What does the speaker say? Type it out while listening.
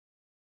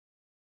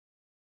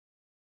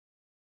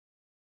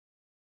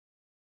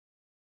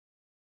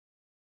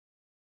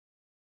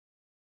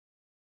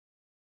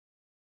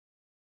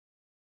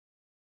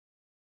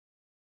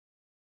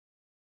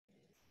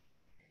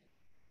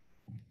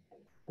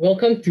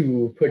Welcome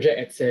to Project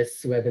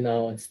Access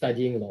webinar on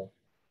studying law.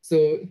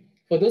 So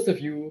for those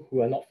of you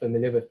who are not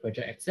familiar with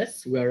Project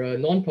Access, we're a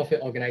non-profit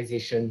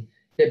organization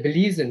that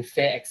believes in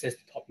fair access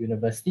to top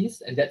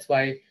universities, and that's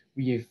why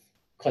we've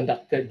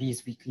conducted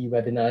these weekly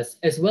webinars,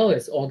 as well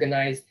as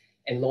organized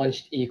and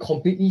launched a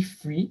completely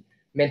free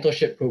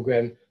mentorship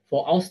program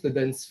for our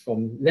students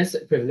from less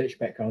privileged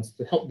backgrounds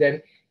to help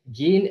them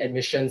gain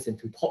admissions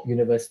into top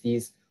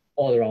universities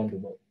all around the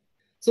world.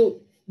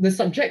 So the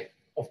subject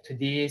of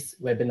today's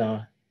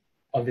webinar,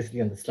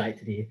 obviously on the slide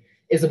today,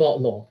 is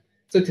about law.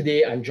 So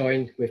today I'm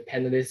joined with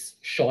panelists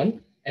Sean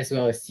as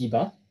well as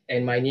Siba,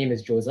 and my name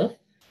is Joseph,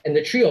 and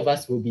the three of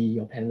us will be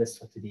your panelists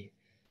for today.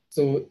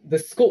 So the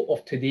scope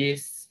of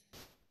today's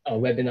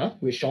webinar,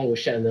 which Sean will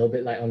shed a little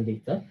bit light on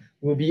later,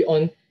 will be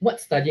on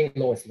what studying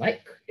law is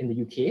like in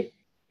the UK,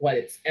 what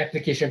its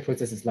application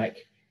process is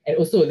like, and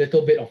also a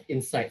little bit of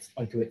insights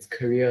onto its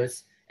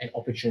careers and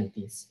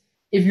opportunities.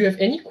 If you have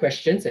any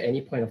questions at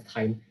any point of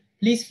time,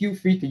 please feel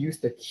free to use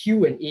the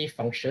Q&A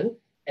function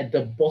at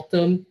the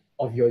bottom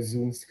of your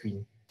Zoom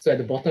screen. So at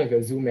the bottom of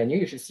your Zoom menu,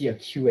 you should see a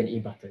Q&A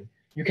button.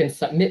 You can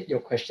submit your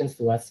questions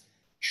to us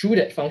through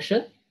that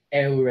function,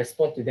 and we'll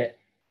respond to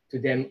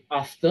them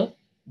after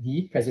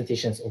the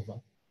presentation is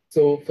over.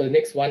 So for the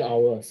next 1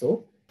 hour or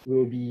so,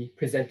 we'll be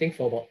presenting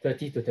for about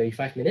 30 to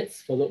 35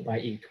 minutes, followed by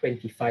a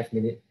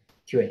 25-minute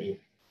Q&A.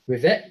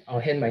 With that, I'll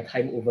hand my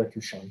time over to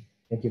Sean.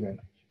 Thank you very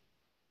much.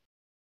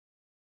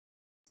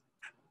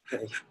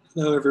 Okay.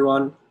 Hello,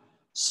 everyone.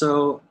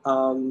 So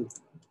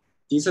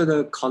these are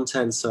the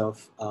contents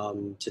of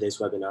today's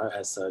webinar,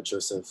 as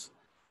Joseph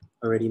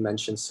already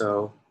mentioned.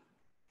 So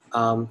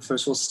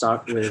first, we'll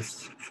start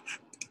with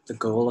the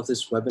goal of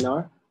this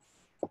webinar.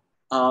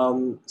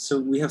 So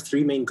we have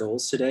three main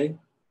goals today.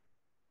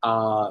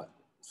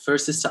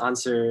 First is to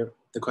answer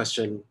the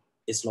question,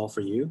 is law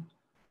for you?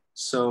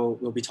 So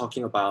we'll be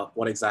talking about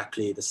what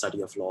exactly the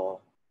study of law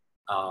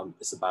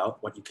is about,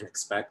 what you can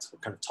expect,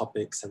 what kind of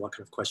topics and what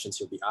kind of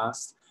questions you'll be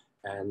asked,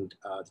 and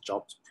the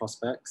job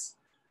prospects,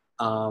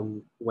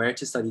 where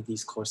to study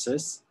these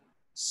courses.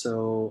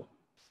 So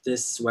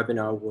this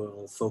webinar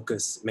will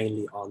focus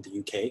mainly on the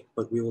UK,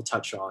 but we will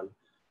touch on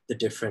the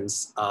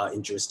difference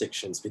in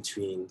jurisdictions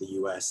between the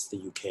US, the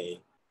UK,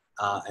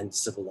 and the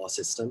civil law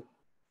system.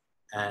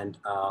 And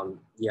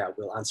yeah,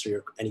 we'll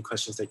answer any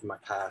questions that you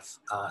might have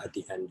at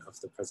the end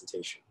of the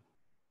presentation.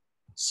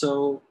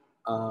 So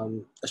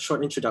a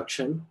short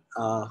introduction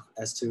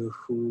as to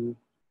who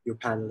your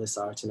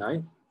panelists are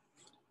tonight.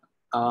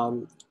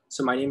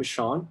 So my name is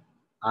Sean.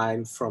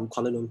 I'm from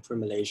Kuala Lumpur,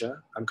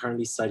 Malaysia. I'm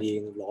currently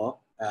studying law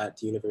at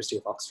the University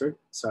of Oxford.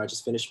 So I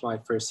just finished my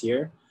first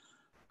year.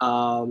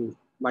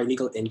 My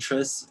legal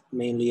interests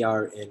mainly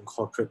are in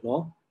corporate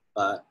law,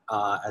 but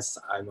as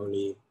I've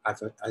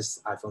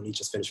only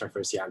just finished my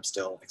first year, I'm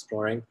still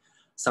exploring.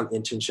 Some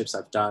internships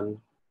I've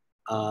done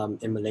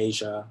in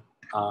Malaysia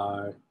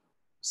are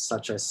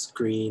such as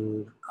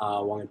Green,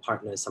 Wong and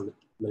Partners, some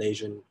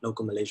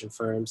local Malaysian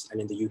firms,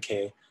 and in the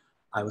UK,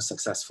 I was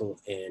successful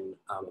in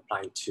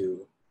applying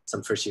to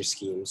some first-year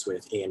schemes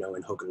with A&O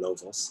and Hogan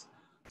Lovells.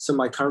 So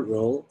my current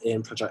role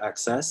in Project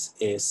Access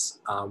is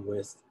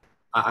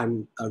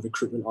I'm a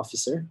recruitment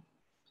officer.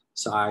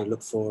 So I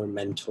look for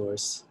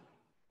mentors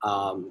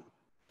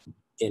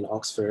in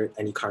Oxford,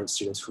 any current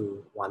students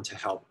who want to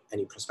help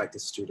any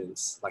prospective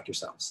students like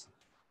yourselves.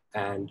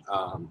 And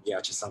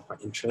yeah, just out of my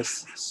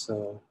interest.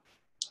 So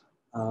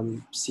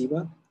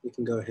Siba, you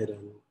can go ahead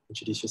and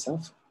introduce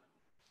yourself.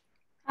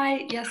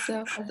 Hi, yes,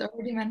 so as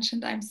already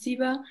mentioned, I'm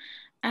Siba.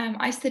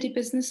 I study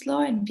business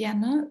law in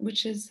Vienna,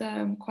 which is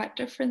quite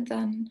different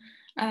than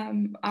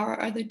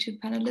our other two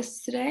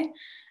panelists today.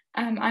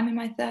 I'm in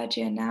my third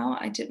year now.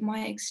 I did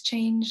my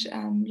exchange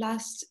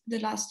the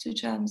last 2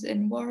 terms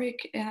in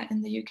Warwick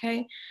in the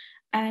UK.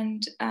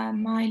 And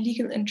my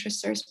legal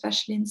interests are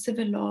especially in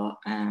civil law,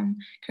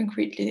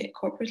 concretely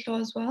corporate law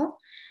as well.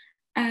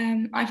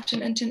 I've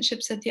done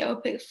internships at the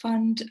OPIC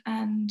Fund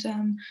and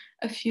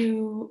a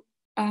few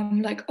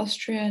like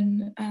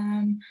Austrian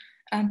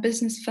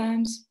business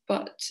firms,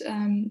 but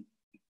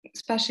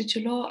especially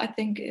to law, I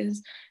think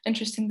is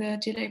interesting the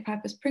DLA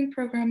Piper Spring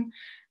program.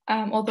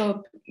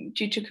 Although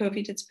due to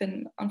COVID, it's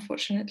been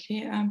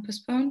unfortunately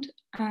postponed.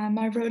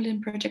 My role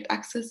in Project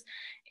Access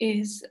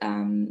is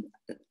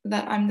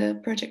that I'm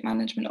the project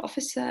management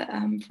officer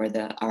for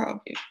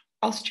our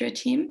Austria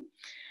team.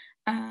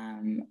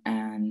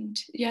 And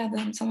yeah,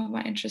 then some of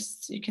my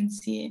interests you can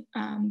see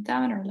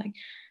down are like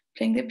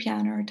playing the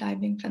piano,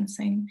 diving,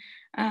 fencing.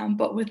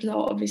 But with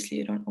law, obviously,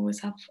 you don't always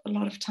have a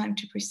lot of time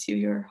to pursue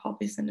your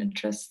hobbies and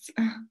interests.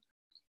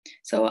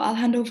 So I'll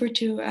hand over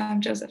to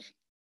Joseph.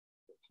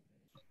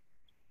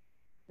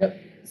 Yep,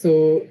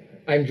 so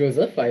I'm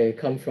Joseph. I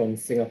come from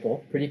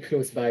Singapore, pretty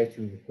close by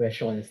to where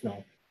Sean is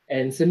now.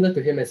 And similar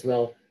to him as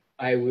well,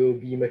 I will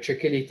be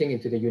matriculating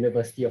into the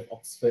University of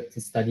Oxford to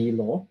study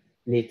law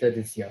later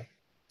this year.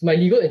 So my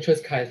legal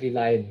interests currently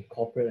lie in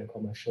corporate and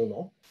commercial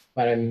law,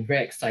 but I'm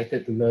very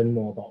excited to learn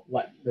more about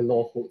what the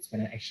law holds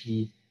when I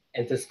actually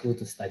enter school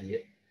to study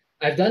it.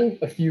 I've done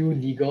a few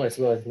legal as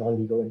well as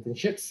non-legal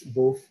internships,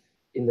 both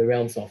in the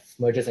realms of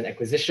mergers and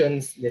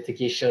acquisitions,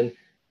 litigation,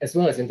 as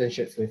well as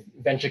internships with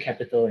venture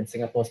capital in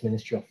Singapore's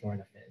Ministry of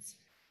Foreign Affairs.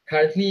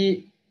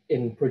 Currently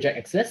in Project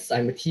Access,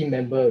 I'm a team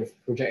member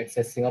with Project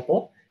Access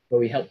Singapore, where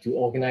we help to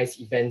organize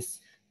events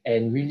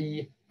and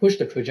really push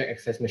the Project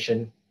Access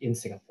mission in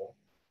Singapore.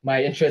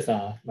 My interests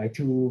are my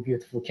two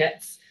beautiful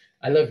cats.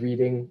 I love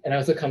reading, and I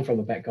also come from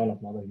a background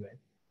of model UN.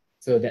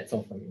 So that's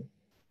all from me.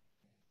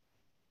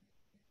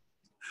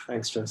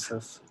 Thanks,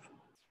 Joseph.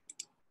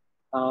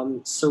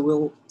 So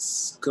we'll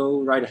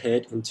go right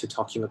ahead into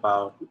talking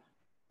about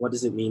what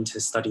does it mean to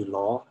study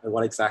law and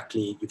what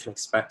exactly you can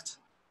expect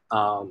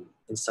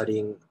in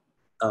studying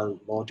a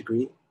law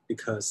degree,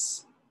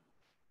 because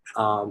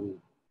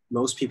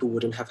most people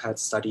wouldn't have had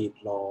studied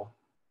law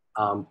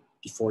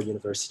before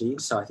university.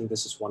 So I think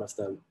this is one of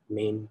the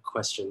main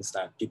questions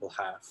that people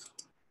have.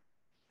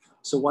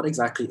 So what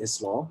exactly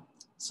is law?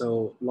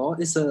 So law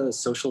is a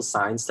social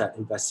science that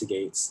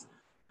investigates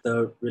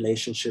the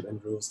relationship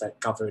and rules that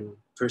govern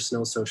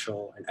personal,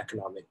 social, and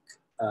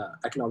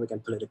economic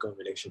and political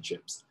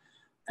relationships.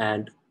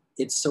 And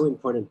it's so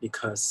important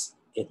because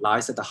it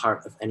lies at the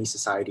heart of any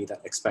society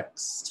that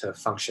expects to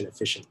function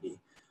efficiently.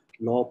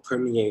 Law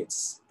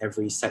permeates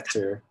every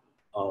sector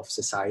of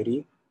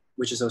society,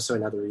 which is also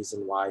another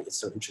reason why it's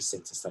so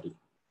interesting to study.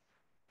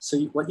 So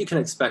what you can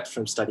expect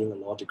from studying a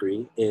law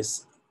degree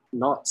is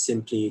not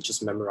simply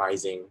just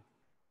memorizing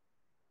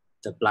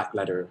the black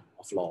letter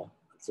of law.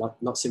 It's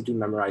not simply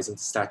memorizing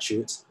the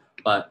statutes,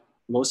 but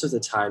most of the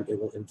time it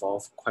will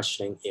involve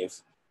questioning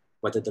if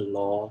whether the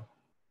law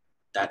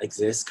that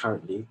exists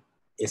currently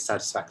is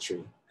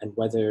satisfactory and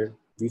whether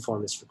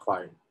reform is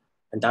required.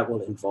 And that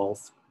will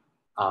involve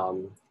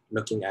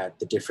looking at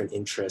the different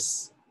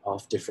interests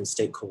of different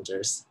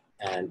stakeholders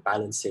and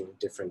balancing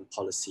different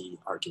policy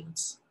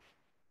arguments.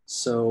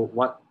 So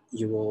what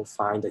you will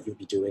find that you'll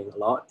be doing a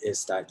lot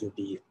is that you'll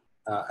be,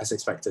 as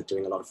expected,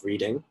 doing a lot of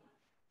reading.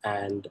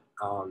 And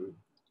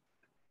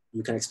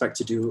you can expect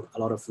to do a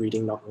lot of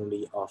reading, not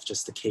only of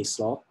just the case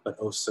law, but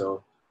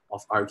also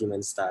of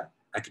arguments that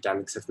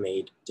academics have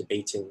made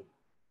debating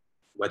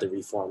whether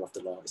reform of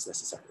the law is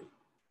necessary.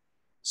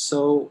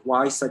 So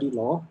why study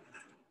law?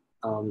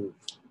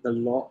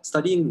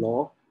 Studying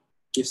law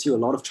gives you a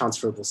lot of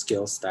transferable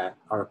skills that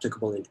are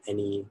applicable in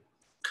any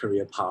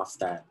career path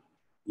that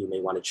you may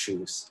want to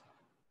choose.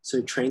 So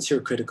it trains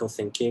your critical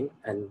thinking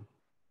and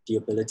the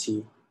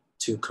ability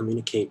to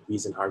communicate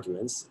reasoned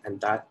arguments,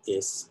 and that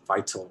is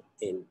vital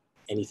in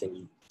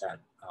anything that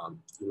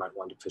you might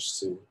want to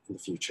pursue in the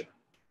future.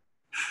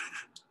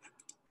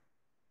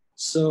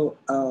 So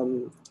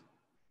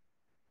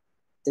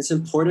it's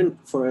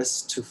important for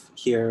us to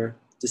here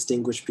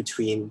distinguish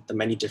between the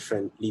many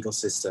different legal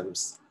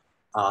systems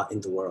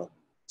in the world.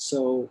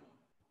 So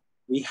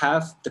we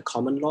have the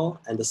common law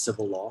and the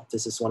civil law.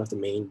 This is one of the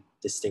main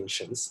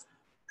distinctions.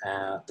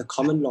 The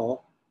common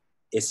law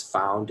is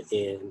found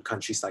in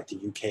countries like the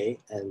UK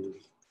and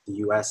the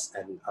US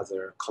and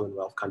other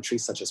Commonwealth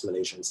countries such as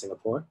Malaysia and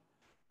Singapore.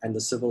 And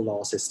the civil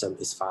law system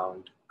is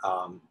found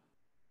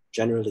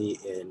generally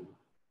in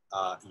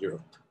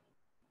Europe.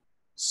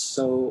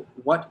 So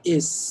what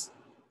is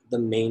the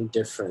main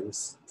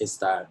difference is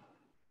that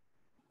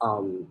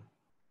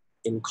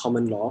in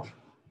common law,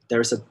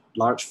 there is a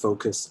large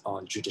focus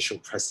on judicial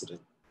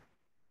precedent.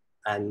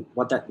 And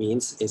what that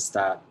means is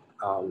that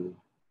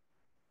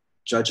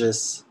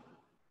judges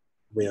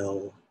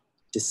will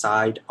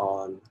decide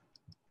on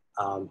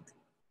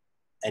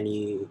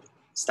any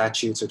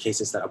statutes or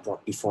cases that are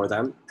brought before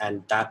them,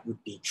 and that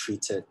would be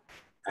treated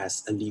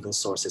as a legal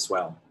source as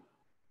well.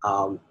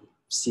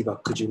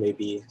 Siba, could you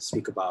maybe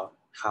speak about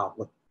how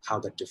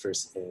that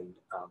differs in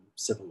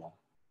civil law?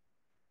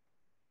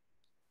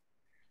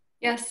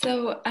 Yeah,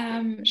 so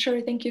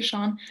sure, thank you,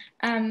 Sean.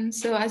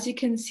 So as you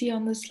can see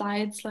on the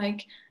slides,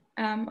 like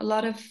a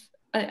lot of,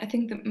 I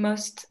think the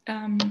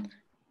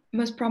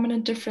most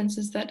prominent difference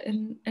is that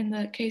in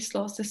the case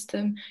law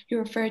system, you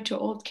refer to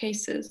old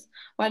cases,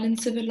 while in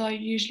civil law, you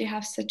usually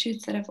have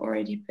statutes that have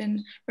already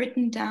been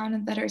written down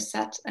and that are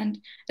set. And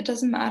it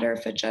doesn't matter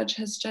if a judge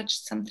has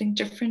judged something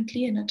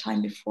differently in a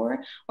time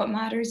before. What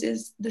matters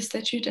is the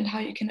statute and how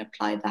you can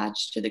apply that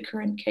to the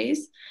current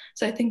case.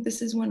 So I think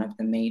this is one of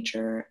the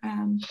major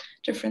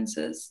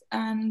differences.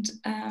 And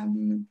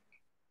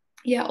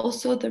yeah,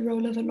 also the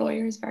role of a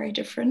lawyer is very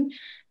different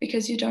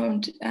because you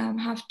don't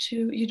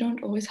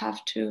always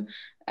have to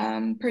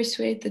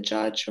persuade the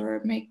judge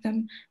or make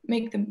them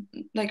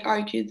like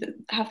argue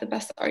have the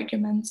best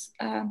arguments,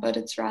 but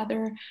it's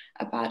rather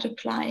about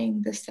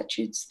applying the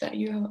statutes that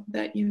are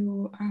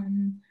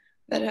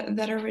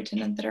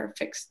written and that are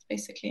fixed,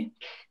 basically.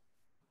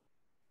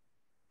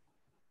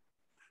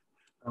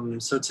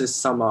 So to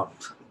sum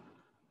up,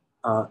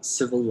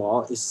 civil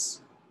law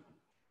is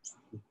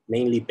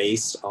mainly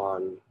based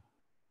on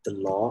the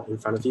law in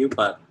front of you,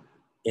 but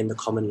in the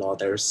common law,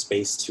 there's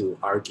space to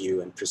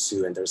argue and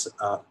pursue, and there's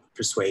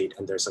persuade,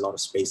 and there's a lot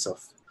of space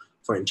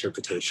for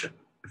interpretation.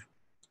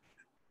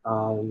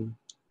 And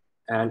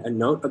a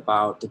note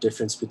about the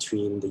difference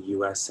between the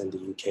US and the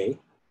UK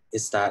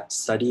is that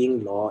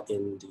studying law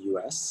in the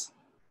US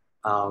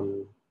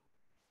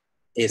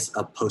is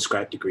a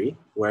postgrad degree,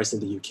 whereas in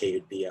the UK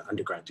it'd be an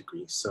undergrad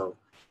degree. So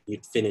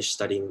you'd finish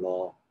studying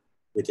law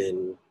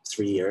within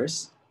 3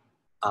 years,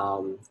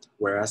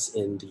 whereas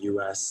in the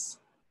US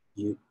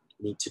you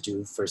need to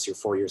do first your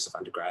 4 years of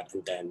undergrad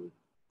and then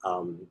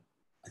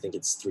I think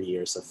it's 3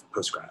 years of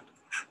postgrad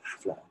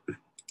of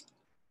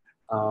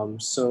law.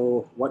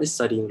 So what is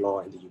studying law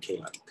in the UK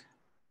like?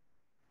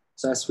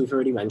 So as we've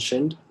already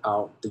mentioned,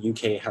 the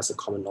UK has a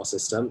common law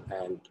system,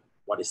 and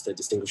what is the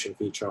distinguishing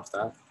feature of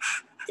that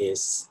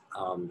is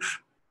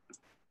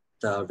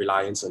the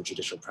reliance on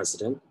judicial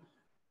precedent.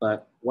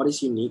 But what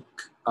is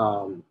unique,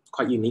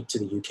 quite unique to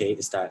the UK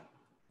is that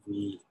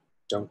we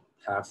don't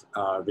have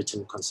a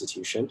written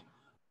constitution.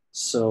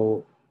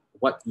 So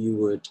what you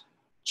would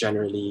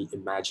generally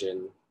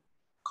imagine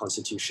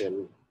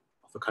constitution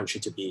of a country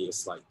to be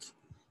is like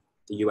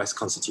the US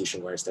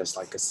Constitution, whereas there's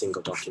like a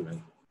single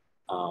document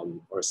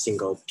or a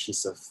single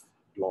piece of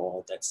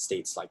law that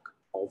states like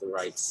all the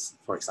rights,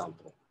 for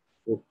example.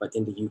 But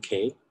in the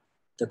UK,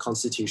 the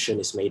Constitution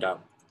is made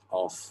up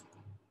of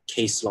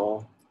case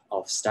law,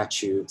 of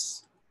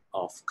statutes,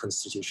 of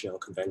constitutional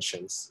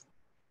conventions.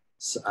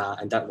 So,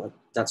 and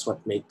that's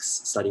what makes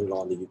studying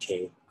law in the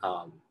UK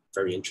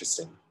very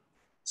interesting.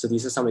 So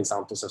these are some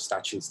examples of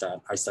statutes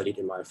that I studied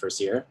in my first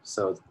year.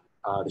 So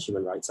the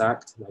Human Rights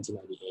Act,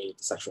 1998,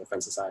 the Sexual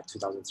Offences Act,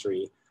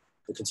 2003,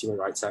 the Consumer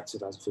Rights Act,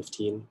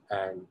 2015,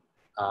 and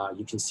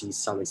you can see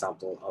some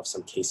example of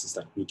some cases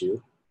that we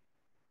do.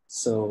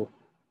 So,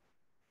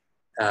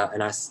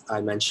 and as I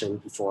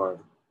mentioned before,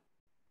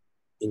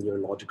 in your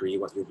law degree,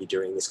 what you'll be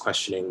doing is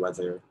questioning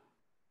whether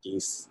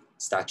these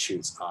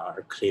statutes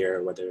are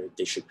clear, whether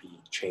they should be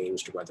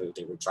changed, whether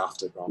they were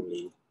drafted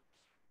wrongly,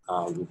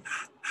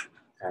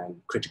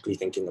 and critically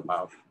thinking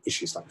about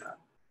issues like that.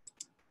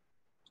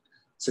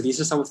 So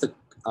these are some of the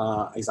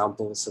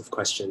examples of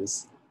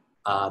questions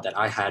that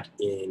I had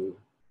in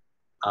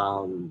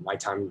my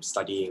time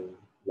studying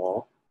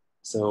law.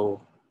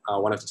 So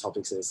one of the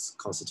topics is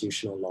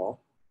constitutional law.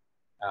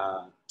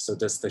 So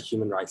does the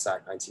Human Rights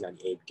Act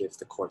 1998 give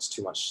the courts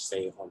too much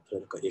say on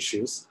political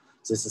issues?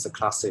 So this is a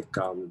classic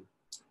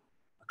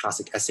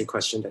essay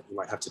question that you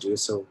might have to do.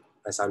 So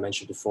as I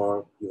mentioned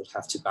before, you'll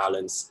have to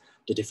balance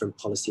the different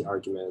policy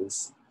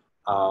arguments.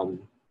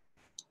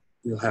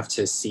 You'll have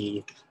to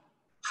see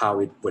how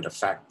it would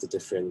affect the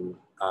different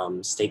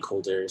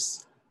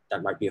stakeholders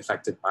that might be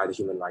affected by the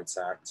Human Rights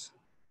Act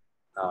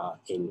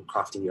in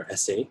crafting your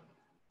essay.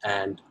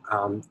 And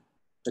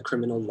the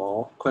criminal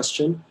law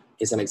question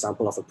is an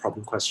example of a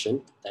problem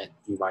question that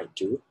you might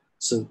do.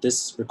 So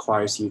this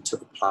requires you to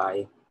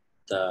apply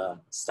the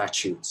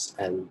statutes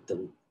and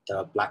the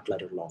black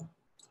letter law,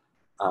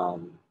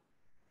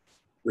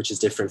 which is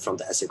different from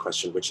the essay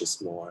question, which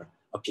is more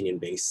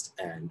opinion-based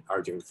and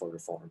arguing for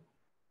reform.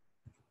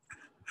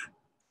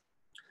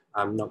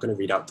 I'm not going to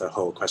read out the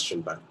whole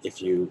question, but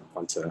if you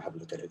want to have a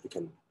look at it, you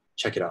can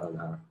check it out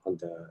on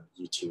the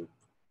YouTube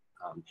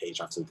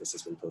page after this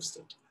has been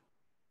posted.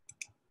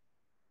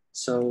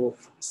 So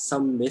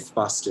some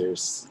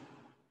mythbusters.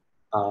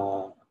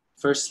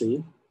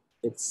 Firstly,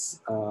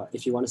 it's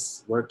if you want to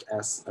work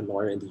as a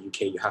lawyer in the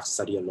UK, you have to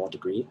study a law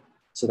degree.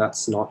 So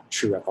that's not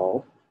true at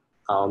all.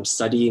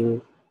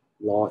 Studying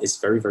law is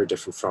very, very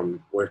different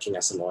from working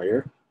as a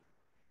lawyer.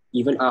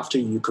 Even after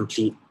you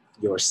complete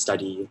your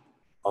study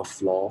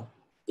of law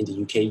in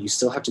the UK, you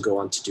still have to go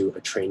on to do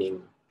a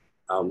training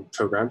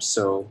program.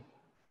 So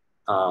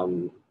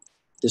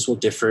this will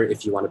differ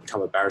if you want to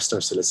become a barrister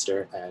or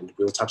solicitor, and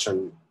we'll touch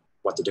on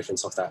what the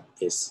difference of that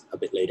is a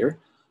bit later.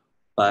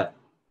 But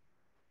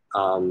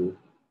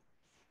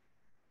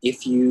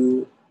if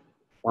you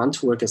want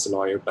to work as a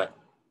lawyer, but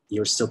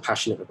you're still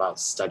passionate about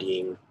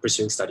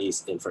pursuing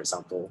studies in, for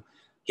example,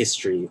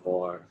 history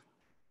or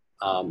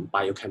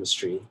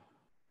biochemistry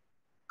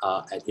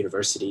at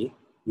university,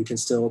 you can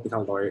still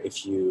become a lawyer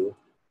if you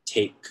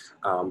take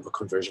a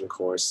conversion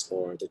course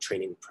or the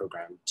training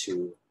program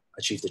to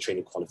achieve the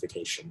training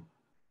qualification.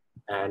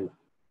 And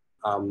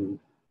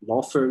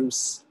law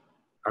firms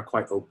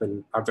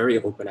are very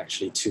open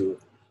actually to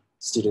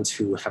students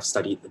who have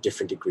studied a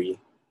different degree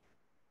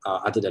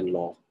other than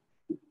law.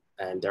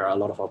 And there are a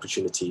lot of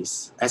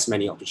opportunities, as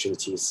many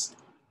opportunities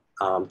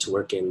to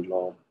work in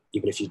law,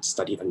 even if you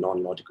studied a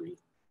non-law degree,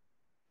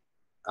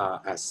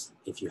 as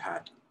if you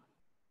had.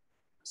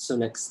 So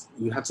next,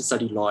 you have to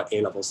study law at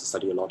A-levels to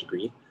study a law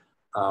degree.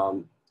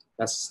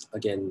 That's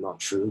again not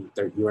true.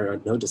 You are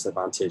at no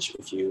disadvantage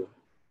if you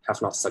have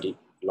not studied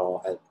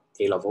law at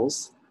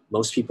A-levels.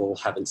 Most people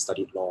haven't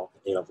studied law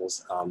at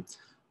A-levels.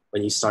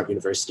 When you start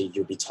university,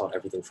 you'll be taught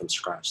everything from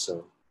scratch.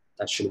 So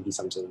that shouldn't be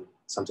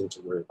something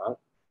to worry about.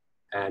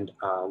 And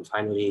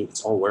finally,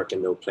 it's all work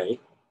and no play.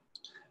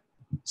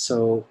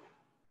 So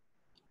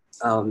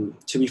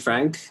to be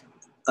frank,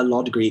 a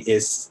law degree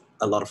is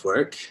a lot of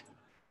work,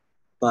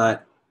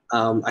 but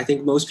I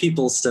think most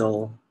people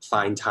still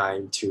find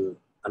time to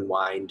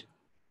unwind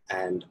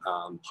and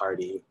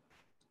party.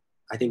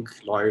 I think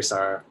lawyers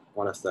are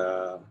one of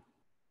the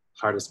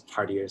hardest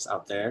partiers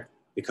out there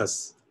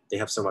because they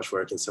have so much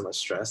work and so much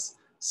stress.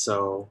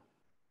 So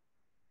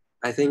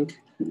I think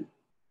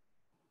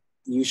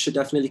you should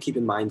definitely keep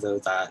in mind though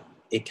that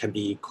it can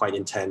be quite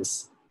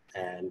intense,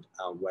 and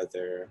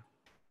whether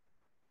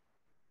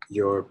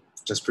you're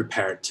just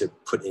prepared to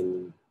put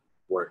in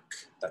work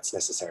that's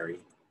necessary,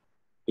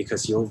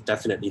 because you'll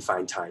definitely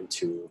find time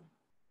to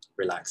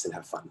relax and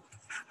have fun.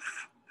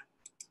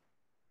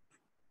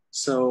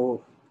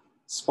 So,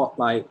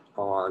 spotlight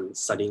on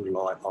studying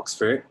law at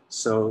Oxford.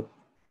 So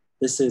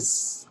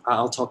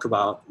I'll talk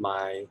about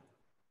my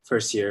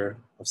first year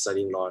of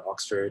studying law at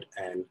Oxford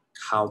and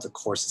how the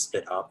course is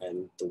split up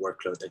and the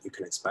workload that you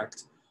can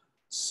expect.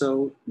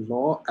 So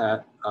law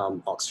at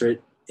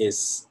Oxford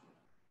is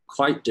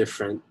quite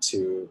different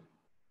to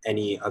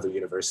any other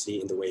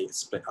university in the way it's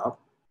split up,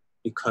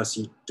 because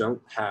you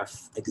don't have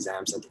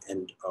exams at the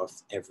end of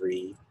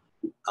every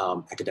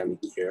academic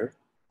year.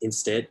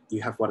 Instead,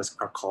 you have what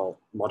are called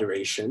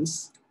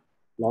moderations,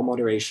 law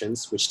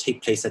moderations, which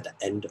take place at the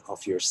end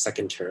of your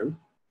second term.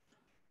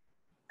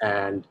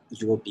 And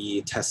you will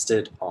be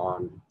tested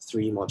on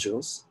 3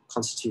 modules: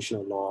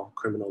 constitutional law,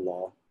 criminal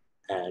law,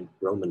 and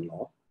Roman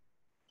law.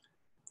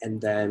 And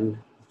then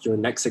your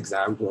next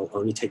exam will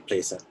only take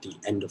place at the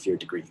end of your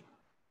degree,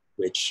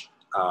 which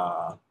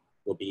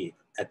will be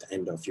at the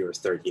end of your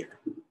 3rd year.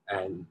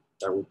 And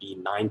there will be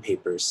 9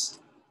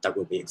 papers that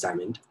will be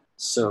examined.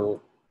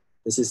 So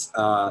this is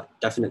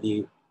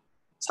definitely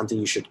something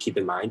you should keep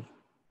in mind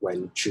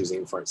when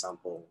choosing, for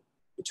example,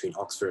 between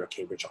Oxford or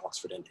Cambridge or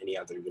Oxford and any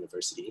other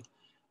university,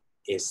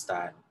 is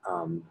that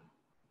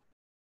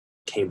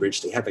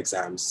Cambridge, they have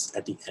exams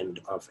at the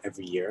end of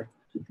every year.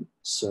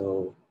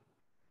 So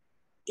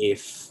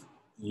if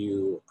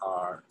you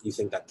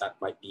think that that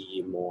might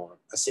be more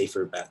a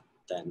safer bet,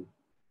 then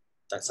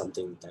that's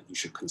something that you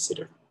should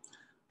consider.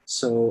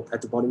 So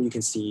at the bottom, you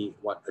can see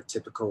what a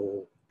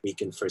typical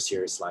week in first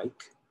year is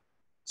like.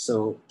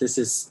 So this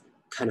is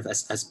kind of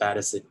as bad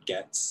as it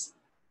gets.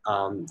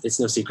 It's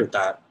no secret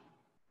that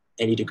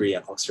any degree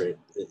at Oxford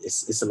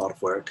is a lot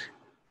of work.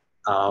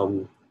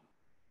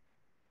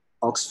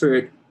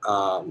 Oxford,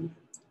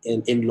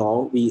 in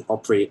law, we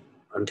operate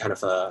on kind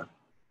of a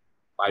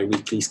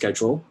bi-weekly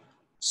schedule.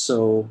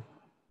 So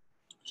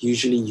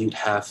usually you'd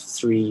have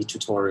 3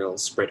 tutorials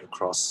spread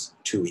across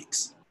 2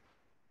 weeks.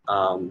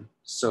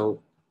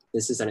 So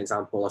this is an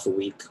example of a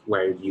week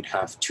where you'd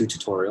have 2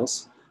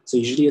 tutorials. So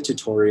usually a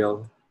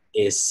tutorial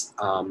is,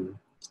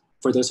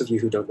 for those of you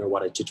who don't know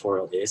what a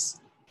tutorial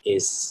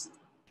is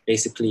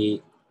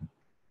basically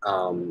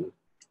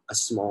a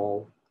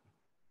small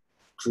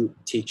group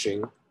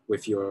teaching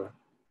with your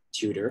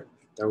tutor.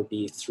 There will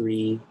be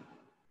 2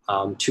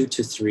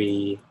 to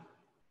 3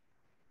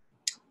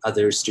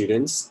 other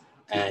students,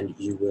 and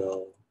you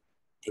will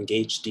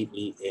engage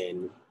deeply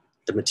in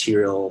the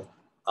material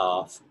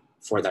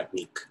for that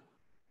week.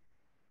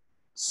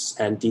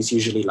 And these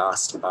usually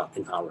last about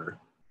an hour.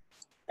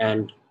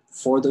 And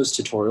for those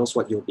tutorials,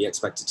 what you'll be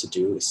expected to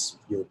do is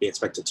you'll be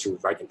expected to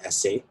write an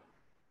essay.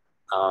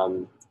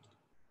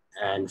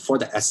 And for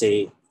the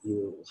essay,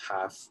 you'll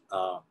have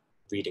a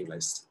reading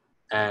list.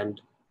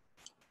 And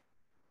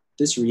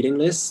this reading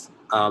list,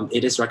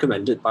 it is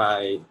recommended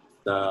by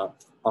the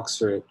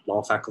Oxford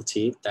Law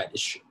faculty that it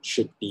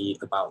should be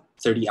about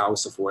 30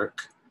 hours of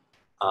work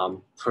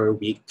per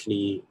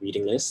weekly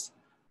reading list.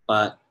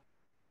 But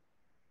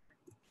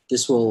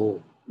this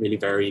will really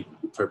vary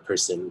per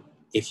person.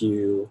 If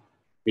you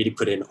really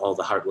put in all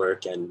the hard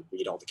work and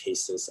read all the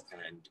cases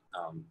and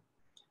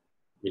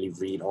really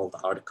read all the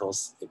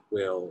articles,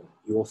 you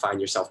will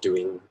find yourself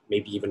doing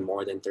maybe even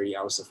more than 30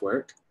 hours of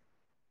work.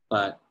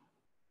 But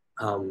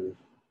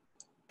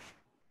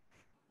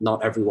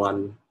not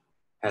everyone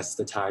has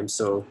the time.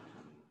 So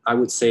I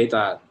would say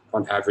that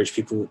on average,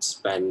 people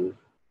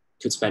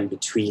could spend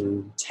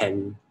between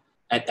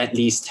at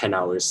least 10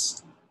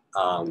 hours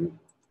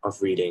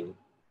of reading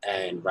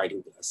and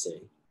writing the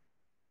essay.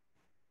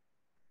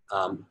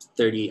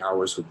 30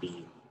 hours would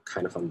be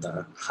kind of on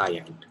the high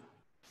end.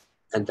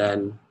 And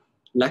then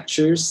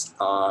lectures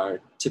are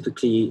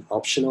typically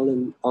optional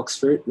in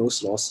Oxford.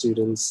 Most law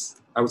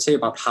students, I would say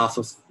about half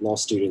of law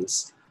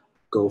students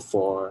go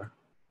for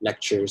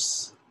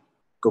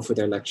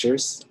their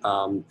lectures.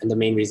 And the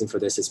main reason for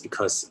this is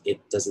because it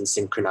doesn't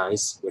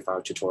synchronize with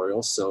our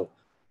tutorials. So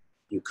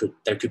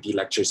there could be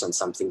lectures on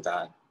something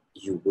that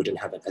you wouldn't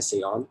have an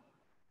essay on.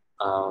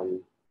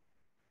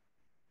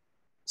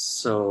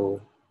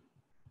 So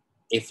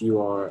if you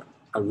are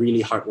a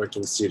really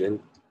hardworking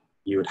student,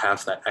 you would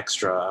have that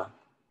extra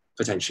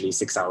potentially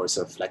 6 hours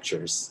of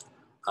lectures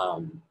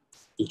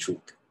each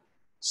week.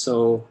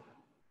 So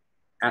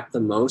at the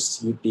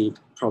most, you'd be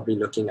probably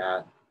looking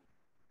at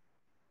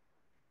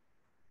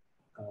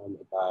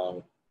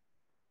about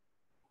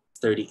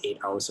 38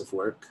 hours of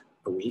work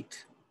a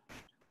week.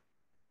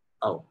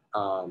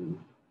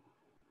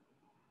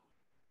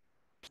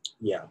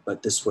 Yeah,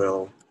 but this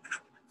will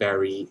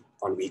vary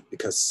on week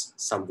because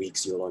some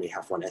weeks you'll only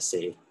have 1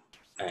 essay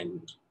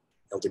and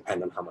it'll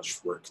depend on how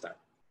much work that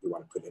you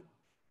want to put in.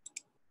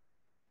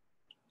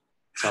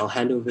 So I'll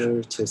hand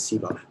over to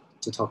Siba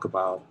to talk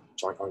about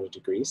joint honor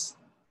degrees.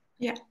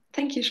 Yeah,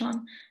 Thank you,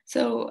 Sean.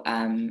 So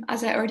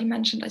as I already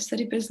mentioned, I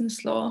study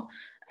business law,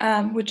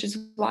 which is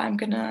why I'm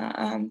going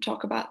to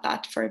talk about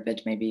that for a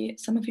bit. Maybe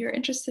some of you are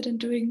interested in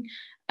doing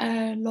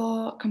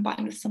law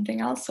combined with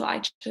something else. So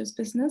I chose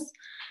business.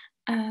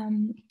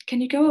 Can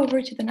you go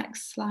over to the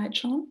next slide,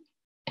 Sean?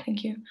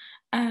 Thank you.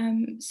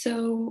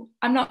 So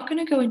I'm not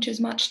going to go into as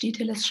much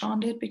detail as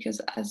Sean did,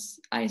 because as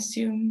I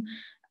assume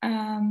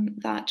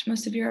that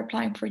most of you are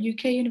applying for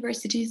UK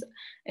universities,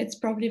 it's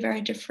probably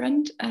very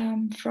different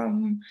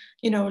from,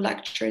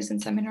 lectures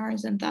and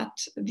seminars and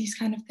these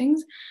kind of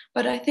things.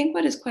 But I think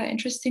what is quite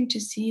interesting to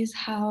see is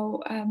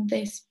how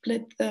they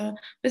split the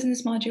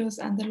business modules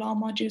and the law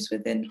modules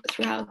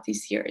throughout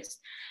these years.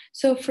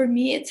 So for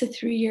me, it's a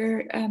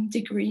 3-year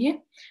degree,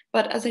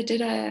 but as I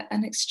did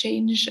an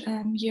exchange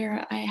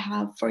year, I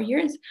have 4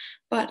 years.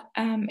 But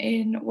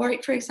in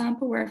Warwick, for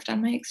example, where I've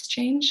done my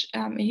exchange,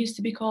 it used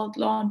to be called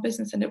Law and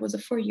Business, and it was a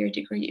 4-year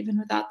degree even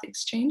without the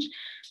exchange.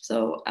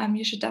 So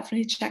you should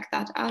definitely check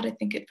that out. I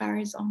think it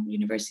varies on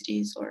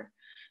universities or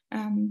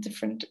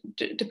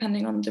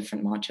depending on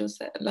different modules,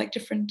 like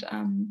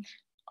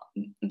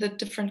the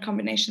different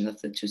combination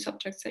of the two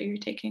subjects that you're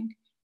taking.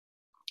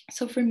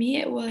 So for me,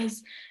 it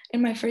was,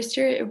 in my first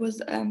year, it was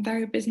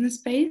very business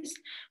based.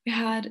 We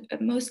had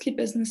mostly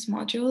business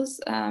modules,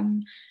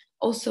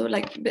 also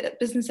like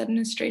business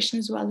administration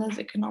as well as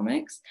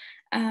economics.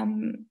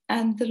 And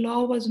the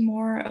law was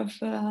more of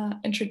an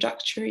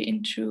introductory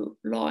into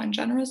law in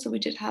general. So we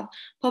did have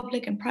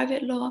public and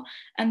private law,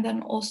 and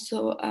then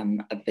also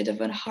a bit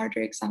of a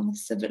harder exam of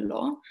civil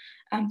law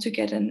to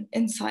get an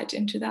insight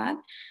into that.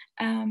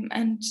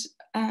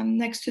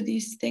 Next to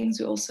these things,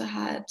 we also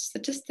had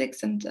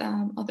statistics and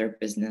other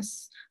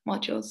business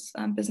modules,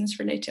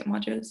 business-related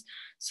modules.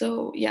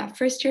 So yeah,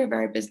 first year,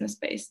 very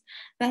business-based.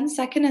 Then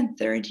second and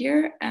third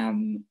year,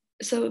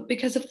 so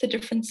because of the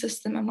different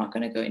system, I'm not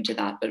going to go into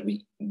that, but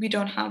we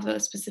don't have a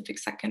specific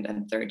second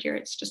and third year.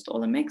 It's just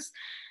all a mix.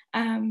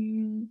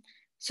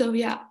 So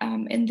yeah,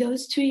 in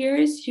those 2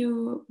 years,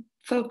 you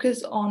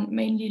focus on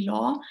mainly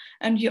law,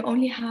 and you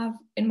only have,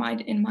 in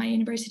my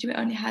university, we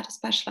only had a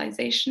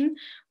specialization,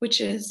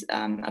 which is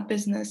a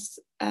business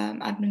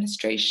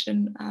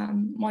administration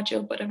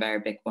module, but a very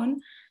big one.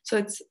 So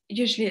it's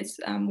usually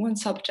one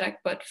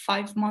subject, but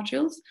 5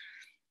 modules.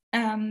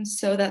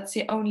 So that's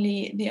the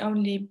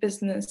only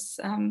business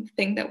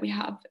thing that we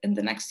have in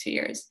the next 2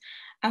 years.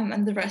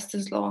 And the rest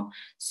is law.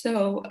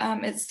 So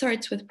it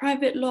starts with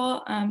private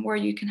law, where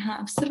you can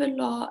have civil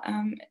law,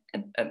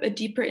 a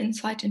deeper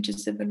insight into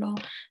civil law,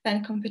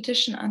 then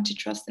competition,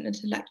 antitrust, and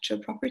intellectual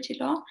property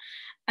law,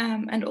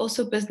 and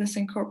also business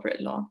and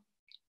corporate law.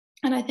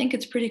 And I think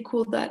it's pretty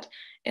cool that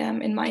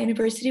in my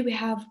university, we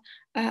have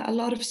a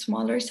lot of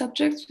smaller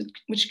subjects,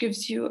 which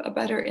gives you a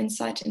better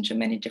insight into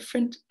many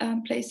different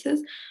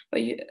places,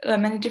 but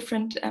many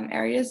different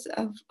areas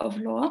of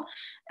law.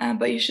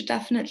 But you should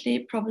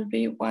definitely,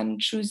 probably when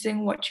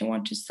choosing what you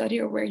want to study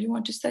or where you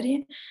want to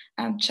study,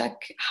 check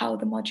how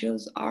the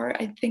modules are.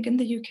 I think in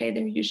the UK,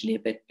 they're usually a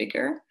bit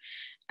bigger.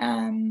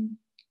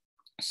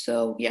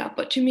 So yeah,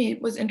 but to me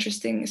it was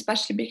interesting,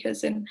 especially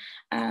because in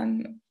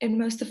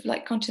most of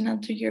like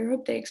continental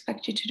Europe, they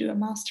expect you to do a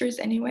master's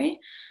anyway.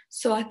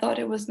 So I thought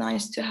it was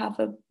nice to have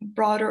a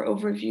broader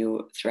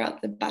overview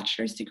throughout the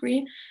bachelor's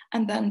degree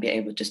and then be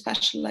able to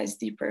specialize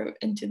deeper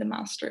into the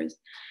master's.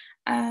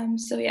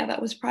 So yeah,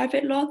 that was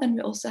private law. Then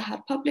we also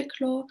had public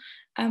law,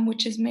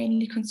 which is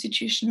mainly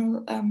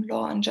constitutional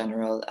law and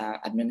general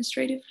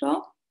administrative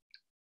law.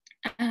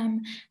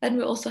 Then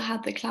we also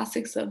had the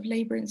classics of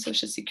labor and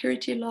social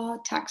security law,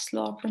 tax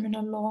law,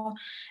 criminal law.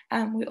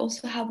 We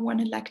also have one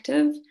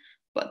elective,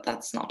 but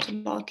that's not a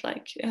lot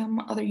like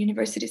other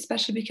universities,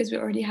 especially because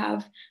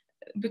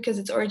because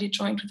it's already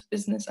joined with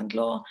business and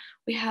law,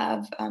 we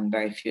have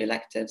very few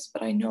electives.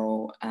 But I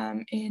know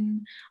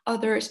in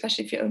other,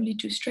 especially if you only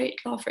do straight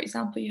law, for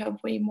example, you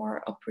have way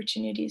more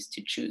opportunities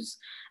to choose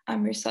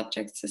your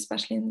subjects,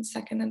 especially in the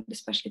second and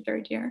especially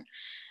third year.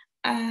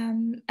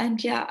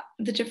 And yeah,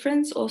 the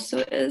difference also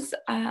is,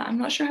 I'm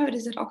not sure how it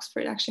is at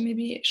Oxford, actually,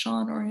 maybe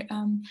Sean or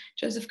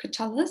Joseph could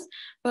tell us,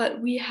 but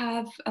we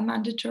have a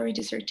mandatory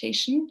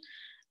dissertation,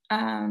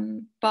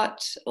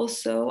 but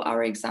also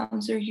our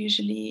exams are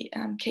usually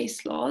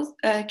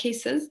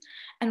cases,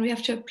 and we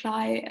have to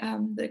apply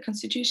the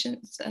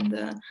constitutions and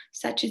the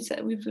statutes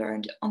that we've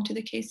learned onto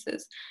the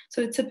cases.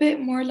 So it's a bit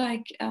more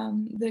like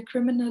the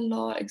criminal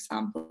law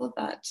example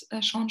that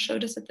Sean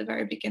showed us at the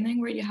very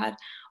beginning, where you had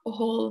a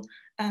whole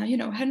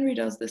Henry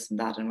does this and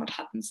that, and what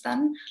happens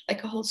then,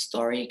 like a whole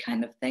story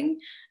kind of thing.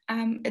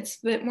 It's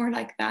a bit more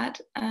like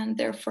that, and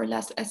therefore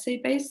less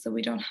essay-based, so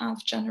we don't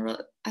have general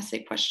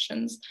essay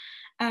questions,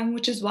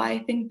 which is why I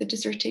think the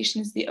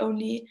dissertation is the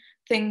only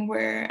thing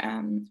where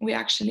we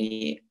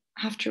actually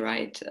have to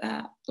write,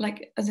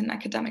 like as in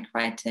academic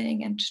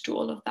writing, and to do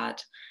all of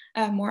that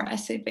more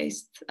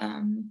essay-based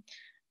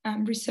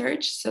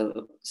research.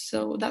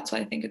 So that's why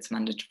I think it's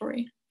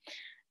mandatory.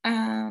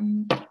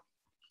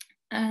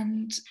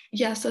 And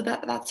yeah, so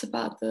that's it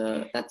about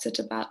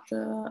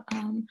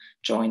the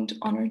joint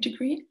honor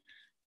degree.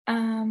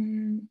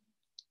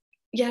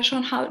 yeah,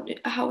 Sean,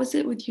 how was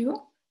it with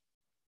you?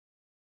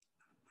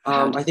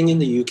 I think in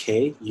the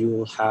UK, you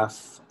will have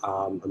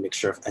a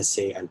mixture of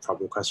essay and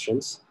problem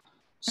questions.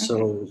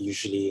 So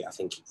usually, I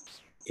think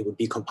it would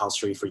be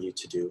compulsory for you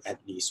to do at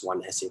least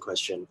one essay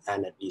question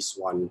and at least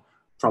one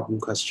problem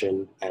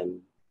question.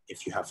 And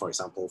if you have, for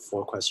example,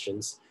 4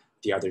 questions,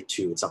 the other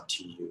 2, it's up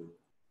to you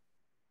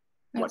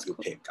what you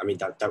pick. I mean,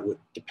 that would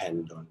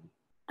depend on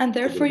and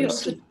therefore the you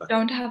also university, but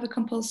don't have a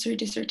compulsory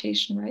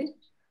dissertation, right?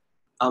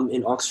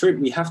 in Oxford,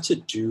 we have to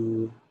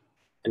do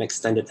an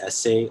extended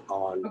essay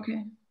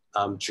on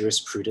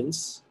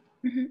jurisprudence.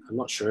 I'm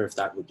not sure if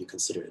that would be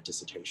considered a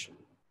dissertation.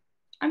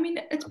 I mean,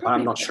 it's probably. But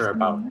I'm not sure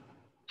about.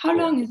 How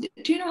long is it?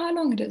 Do you know how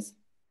long it is?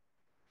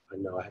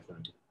 No, I have no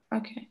idea.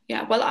 Okay,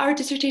 yeah. Well, our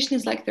dissertation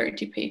is like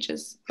 30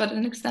 pages, but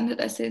an extended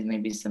essay is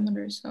maybe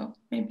similar. So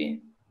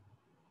maybe,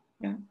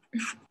 yeah.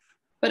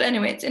 But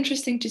anyway, it's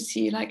interesting to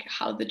see like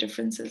how the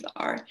differences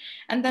are.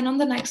 And then on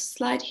the next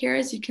slide here,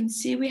 as you can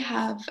see, we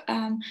have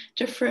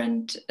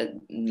different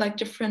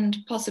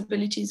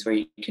possibilities where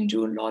you can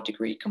do a law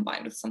degree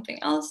combined with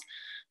something else.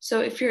 So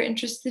if you're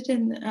interested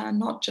in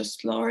not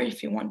just law, or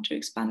if you want to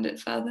expand it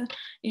further,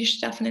 you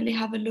should definitely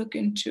have a look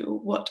into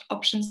what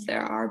options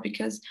there are,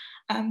 because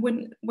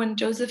when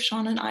Joseph,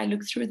 Sean, and I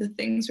looked through the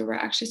things, we were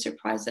actually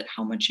surprised at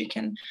how much you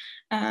can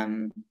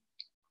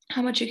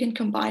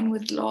combine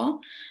with law.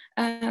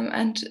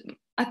 And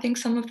I think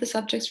some of the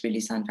subjects really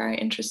sound very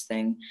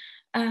interesting.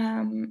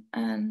 And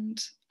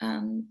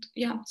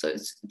yeah, so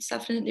it's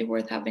definitely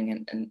worth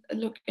having a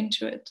look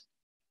into it.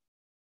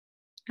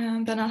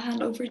 Then I'll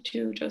hand over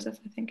to Joseph,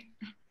 I think.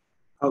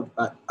 Oh,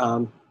 but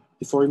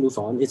before we move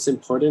on, it's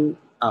important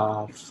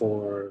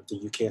for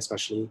the UK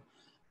especially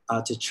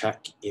to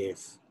check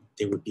if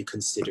they would be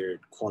considered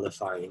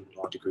qualifying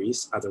law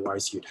degrees.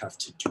 Otherwise, you'd have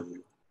to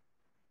do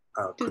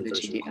a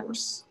conversion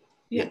course.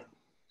 Yeah.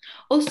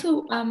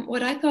 Also,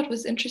 what I thought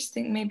was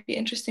interesting, maybe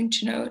interesting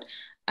to note,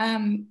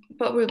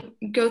 but we'll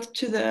go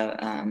to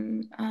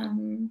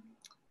the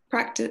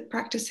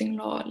practicing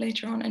law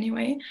later on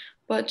anyway.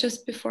 But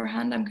just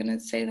beforehand, I'm going to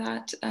say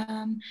that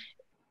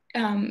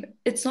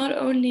it's not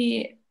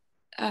only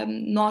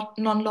not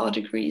non-law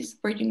degrees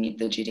where you need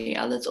the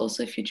GDL, it's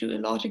also if you do a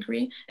law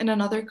degree in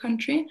another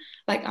country,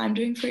 like I'm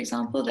doing, for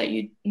example, that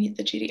you need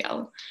the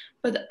GDL.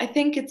 But I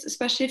think it's,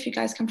 especially if you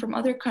guys come from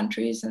other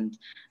countries and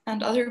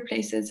other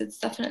places, it's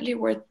definitely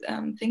worth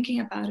thinking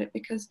about it.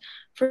 Because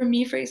for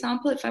me, for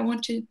example, if I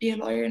want to be a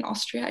lawyer in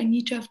Austria, I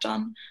need to have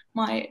done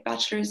my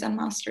bachelor's and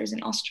master's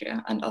in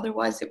Austria, and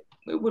otherwise it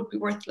would be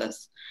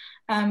worthless.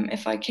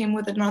 If I came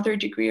with another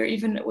degree or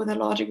even with a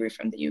law degree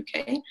from the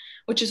UK,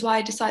 which is why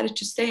I decided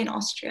to stay in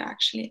Austria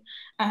actually,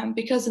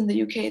 because in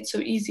the UK it's so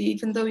easy.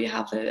 Even though you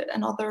have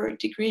another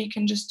degree, you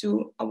can just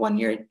do a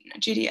 1-year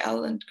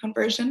GDL and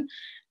conversion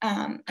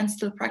and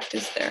still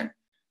practice there.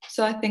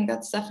 So I think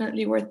that's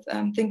definitely worth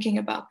thinking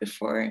about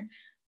before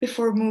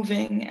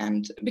moving,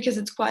 and because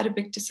it's quite a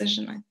big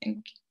decision, I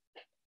think.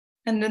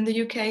 And in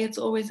the UK, it's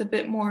always a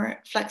bit more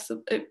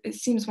flexible. It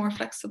seems more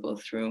flexible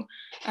through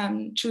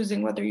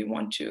choosing whether you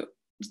want to,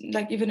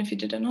 like, even if you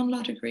did a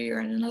non-law degree or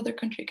in another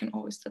country, you can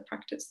always still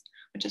practice,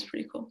 which is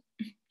pretty cool.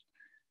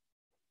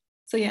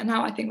 So yeah,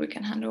 now I think we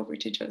can hand over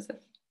to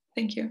Joseph.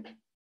 Thank you.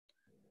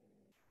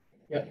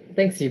 Yeah,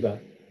 thanks, Siba.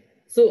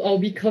 So I'll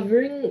be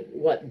covering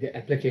what the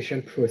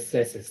application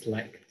process is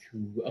like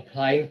to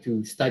applying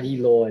to study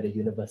law at a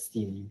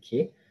university in the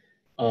UK.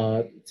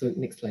 So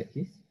next slide,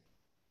 please.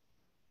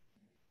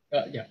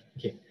 Yeah,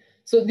 okay.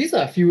 So these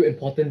are a few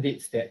important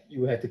dates that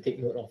you have to take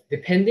note of,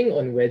 depending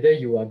on whether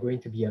you are going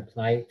to be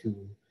applying to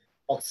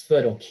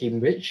Oxford or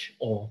Cambridge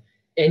or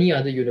any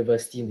other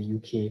university in the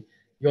UK.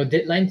 Your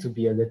deadlines will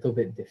be a little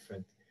bit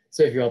different.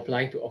 So if you're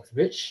applying to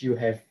Oxbridge, you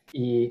have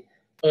a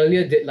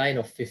earlier deadline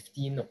of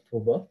 15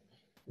 October,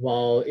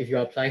 while if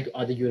you're applying to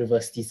other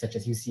universities such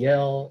as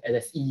UCL,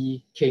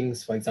 LSE,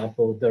 King's, for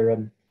example,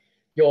 Durham,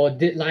 your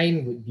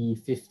deadline would be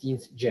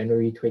 15th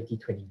January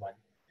 2021.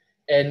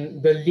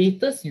 And the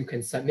latest you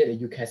can submit a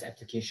UCAS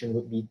application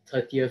would be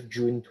 30th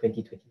June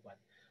 2021.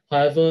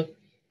 However,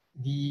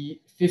 the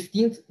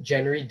 15th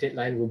January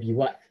deadline will be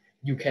what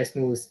UCAS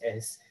knows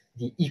as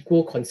the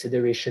equal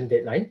consideration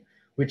deadline,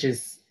 which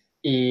is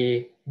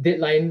a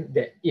deadline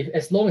that if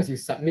as long as you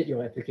submit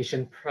your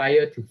application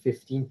prior to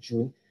 15th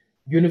June,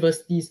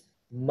 universities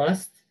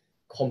must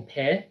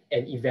compare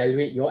and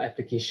evaluate your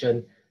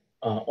application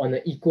on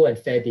an equal and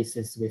fair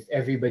basis with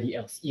everybody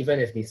else, even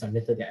if they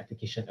submitted their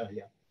application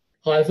earlier.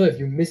 However, if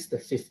you miss the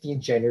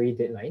 15th January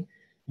deadline,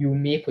 you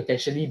may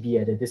potentially be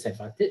at a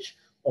disadvantage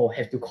or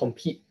have to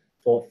compete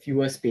for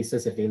fewer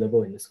spaces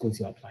available in the schools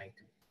you're applying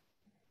to.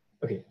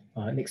 Okay,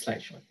 next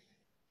slide, Sean.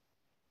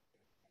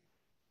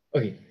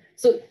 Okay,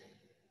 so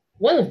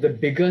one of the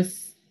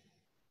biggest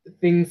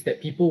things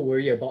that people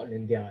worry about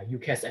in their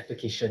UCAS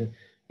application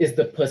is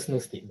the personal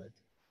statement.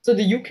 So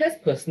the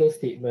UCAS personal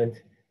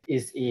statement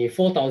is a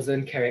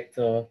 4,000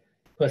 character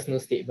personal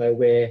statement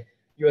where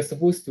you're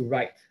supposed to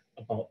write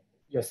about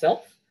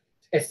yourself,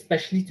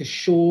 especially to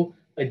show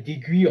a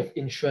degree of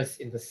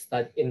interest in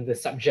the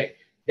subject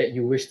that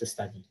you wish to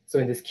study. So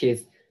in this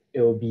case,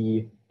 it will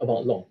be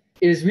about law.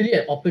 It is really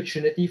an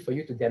opportunity for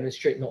you to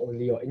demonstrate not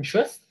only your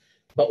interest,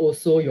 but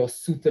also your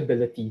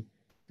suitability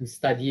to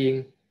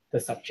studying the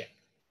subject.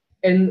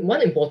 And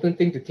one important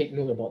thing to take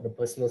note about the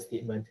personal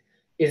statement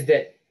is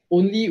that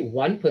only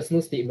one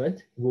personal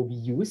statement will be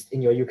used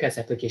in your UCAS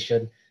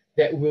application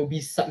that will be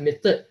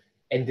submitted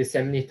and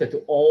disseminated to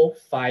all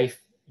 5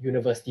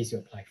 universities you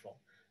apply for.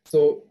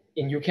 So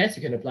in UCAS,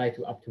 you can apply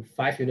to up to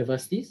 5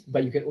 universities,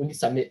 but you can only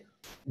submit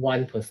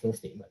one personal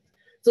statement.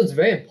 So it's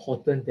very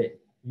important that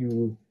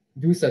you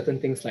do certain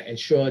things like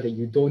ensure that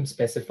you don't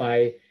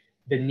specify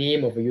the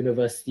name of a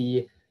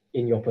university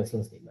in your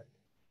personal statement.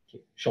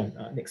 Okay, Sean,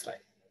 next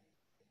slide.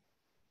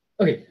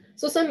 Okay,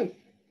 so some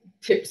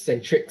tips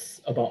and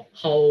tricks about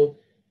how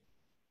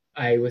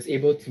I was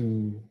able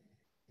to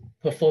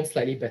perform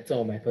slightly better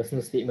on my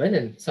personal statement,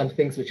 and some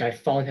things which I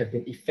found have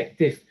been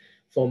effective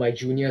for my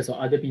juniors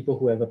or other people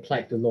who have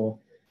applied to law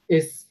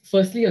is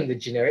firstly on the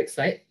generic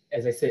side.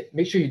 As I said,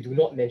 make sure you do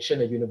not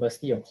mention a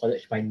university or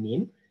college by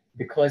name,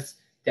 because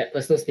that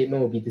personal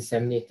statement will be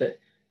disseminated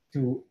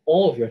to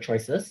all of your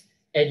choices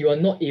and you are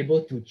not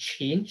able to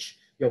change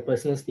your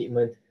personal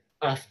statement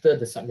after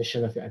the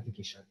submission of your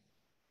application.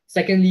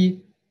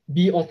 Secondly,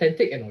 be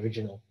authentic and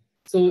original.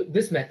 So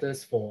this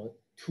matters for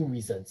 2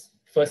 reasons.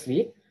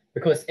 Firstly,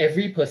 because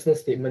every personal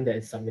statement that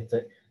is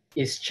submitted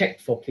is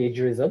checked for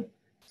plagiarism.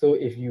 So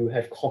if you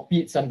have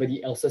copied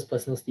somebody else's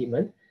personal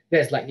statement, that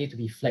is likely to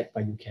be flagged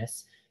by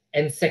UCAS.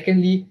 And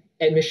secondly,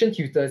 admission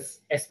tutors,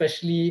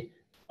 especially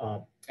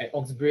at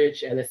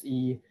Oxbridge,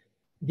 LSE,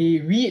 they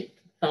read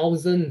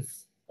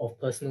thousands of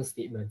personal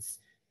statements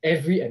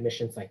every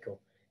admission cycle.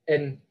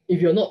 And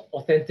if you're not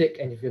authentic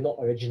and if you're not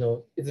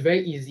original, it's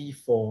very easy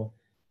for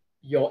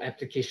your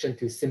application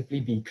to simply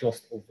be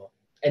glossed over.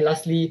 And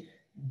lastly,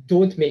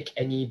 don't make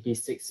any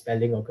basic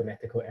spelling or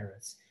grammatical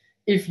errors.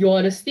 If you're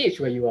at a stage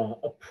where you are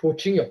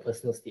approaching your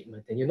personal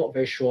statement and you're not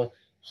very sure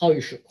how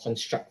you should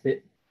construct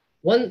it,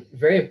 one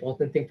very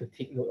important thing to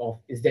take note of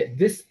is that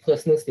this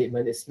personal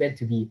statement is meant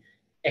to be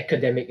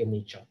academic in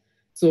nature.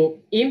 So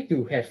aim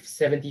to have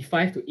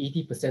 75 to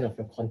 80% of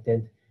your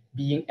content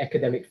being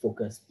academic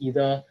focused,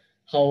 either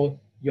how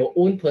your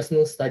own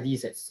personal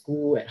studies at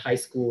school, at high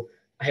school,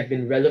 have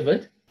been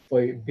relevant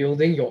for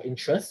building your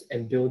interests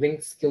and building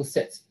skill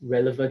sets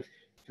relevant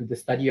to the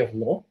study of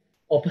law,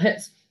 or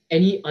perhaps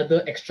any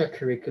other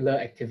extracurricular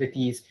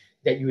activities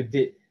that you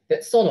did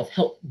that sort of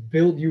help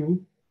build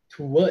you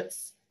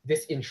towards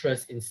this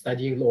interest in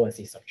studying law as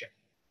a subject.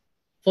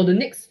 For the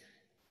next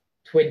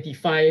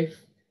 25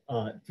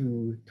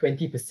 to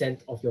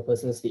 20% of your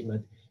personal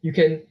statement, you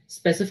can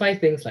specify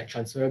things like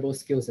transferable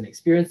skills and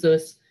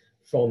experiences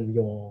from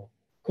your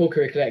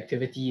co-curricular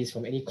activities,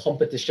 from any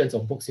competitions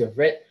or books you have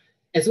read,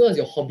 as well as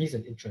your hobbies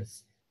and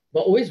interests.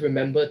 But always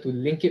remember to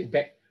link it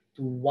back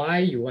to why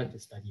you want to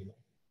study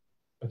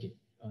law. Okay,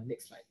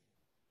 next slide.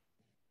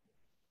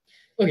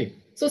 Okay,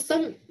 so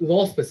some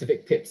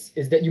law-specific tips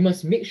is that you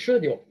must make sure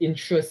that your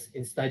interest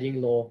in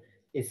studying law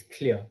is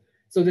clear.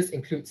 So this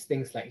includes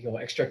things like your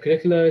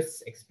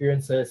extracurriculars,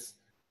 experiences,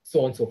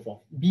 so on and so forth.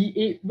 Be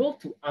able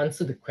to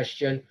answer the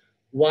question,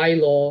 why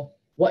law,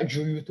 what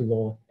drew you to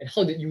law, and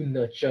how did you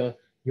nurture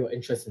your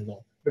interest in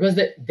law? Because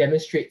that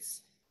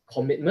demonstrates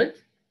commitment,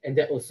 and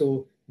that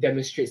also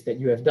demonstrates that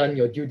you have done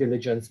your due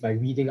diligence by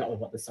reading up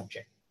about the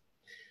subject.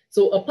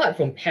 So apart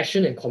from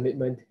passion and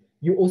commitment,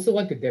 you also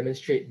want to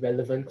demonstrate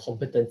relevant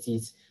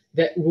competencies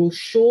that will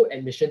show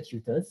admission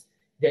tutors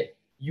that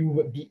you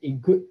would be a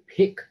good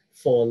pick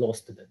for a law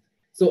student.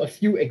 So a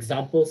few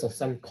examples of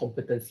some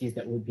competencies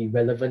that would be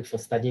relevant for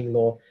studying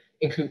law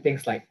include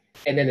things like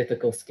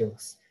analytical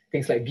skills,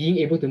 things like being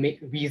able to make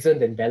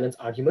reasoned and balanced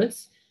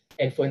arguments,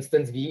 and for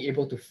instance, being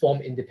able to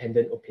form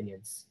independent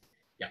opinions.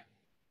 Yeah,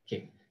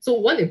 okay. So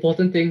one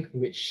important thing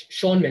which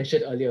Sean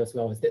mentioned earlier as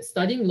well is that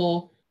studying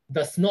law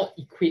does not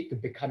equate to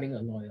becoming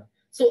a lawyer.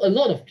 So a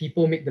lot of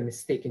people make the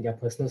mistake in their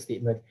personal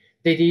statement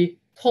that they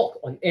talk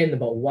on end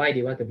about why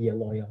they want to be a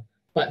lawyer,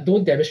 but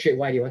don't demonstrate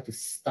why they want to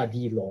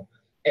study law.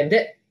 And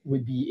that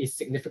would be a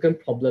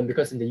significant problem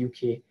because in the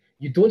UK,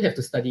 you don't have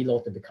to study law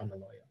to become a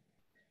lawyer.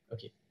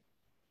 Okay,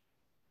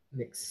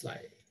 next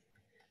slide.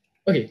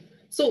 Okay,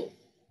 so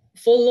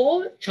for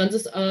law,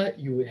 chances are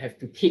you would have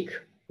to take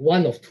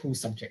one of 2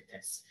 subject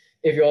tests.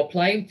 If you're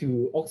applying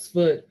to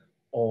Oxford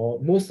or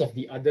most of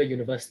the other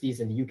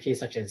universities in the UK,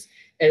 such as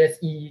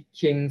LSE,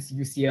 King's,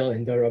 UCL,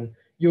 and Durham,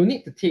 you'll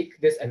need to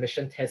take this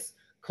admission test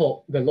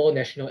called the Law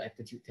National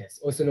Aptitude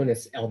Test, also known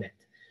as LNAT,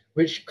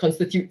 which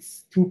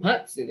constitutes 2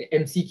 parts, an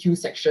MCQ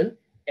section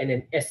and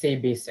an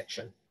essay-based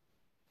section.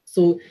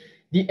 So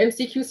the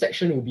MCQ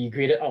section will be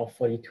graded out of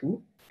 42,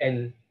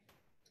 and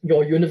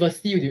your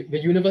university, the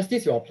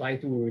universities you're applying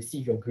to will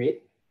receive your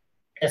grade,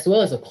 as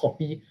well as a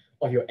copy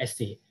of your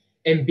essay.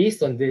 And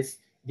based on this,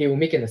 they will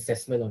make an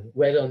assessment on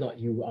whether or not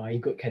you are a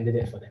good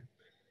candidate for them.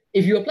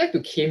 If you apply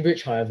to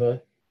Cambridge,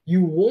 however,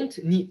 you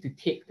won't need to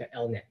take the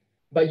LNAT,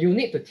 but you'll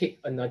need to take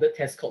another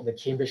test called the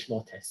Cambridge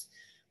Law Test,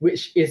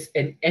 which is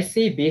an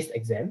essay-based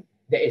exam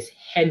that is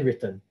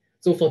handwritten.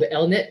 So for the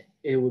LNAT,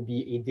 it will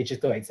be a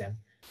digital exam.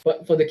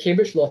 But for the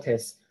Cambridge Law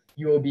Test,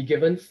 you will be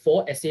given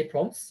 4 essay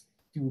prompts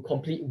to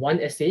complete 1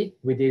 essay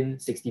within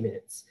 60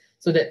 minutes.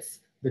 So that's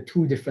the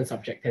 2 different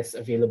subject tests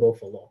available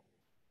for law.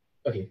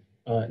 Okay,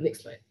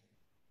 next slide.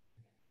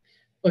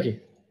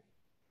 Okay,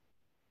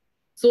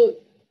 so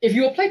if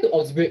you apply to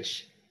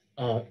Oxbridge,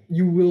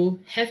 you will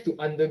have to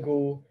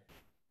undergo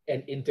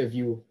an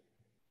interview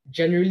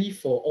generally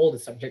for all the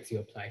subjects you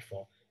apply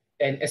for.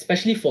 And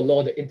especially for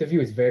law, the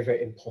interview is very,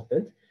 very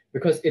important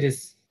because it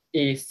is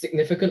a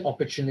significant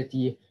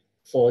opportunity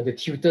for the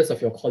tutors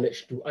of your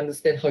college to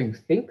understand how you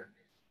think,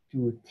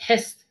 to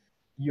test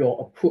your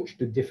approach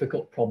to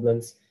difficult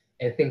problems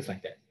and things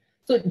like that.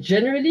 So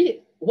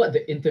generally, what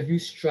the interview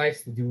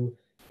strives to do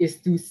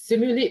is to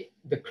simulate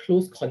the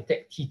close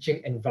contact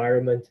teaching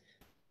environment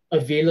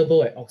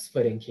available at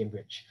Oxford and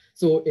Cambridge.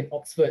 So in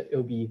Oxford,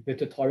 it'll be the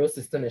tutorial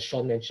system, as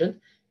Sean mentioned,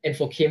 and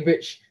for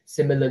Cambridge,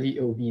 similarly,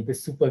 it will be the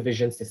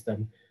supervision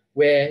system,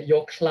 where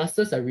your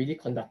classes are really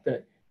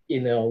conducted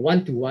in a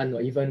one-to-one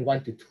or even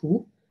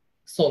one-to-two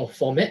sort of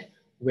format,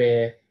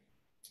 where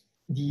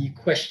the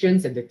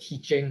questions and the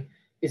teaching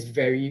is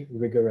very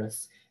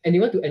rigorous. And they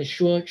want to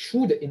ensure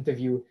through the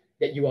interview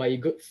that you are a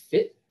good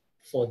fit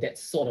for that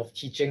sort of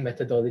teaching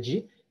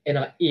methodology and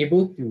are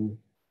able to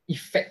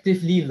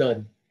effectively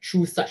learn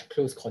through such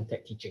close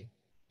contact teaching.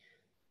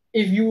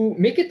 If you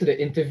make it to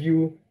the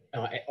interview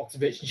at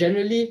Oxbridge,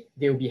 generally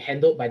they will be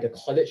handled by the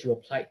college you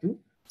applied to.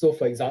 So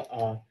for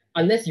example,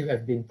 unless you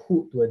have been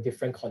pulled to a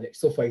different college.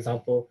 So for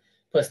example,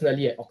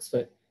 personally at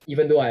Oxford,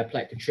 even though I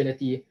applied to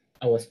Trinity,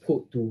 I was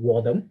pulled to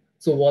Wadham.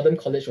 So Wadham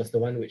College was the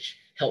one which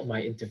held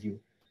my interview.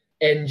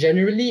 And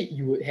generally,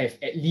 you would have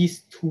at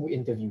least 2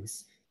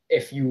 interviews.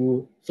 If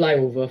you fly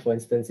over, for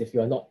instance, if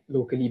you are not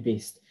locally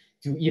based,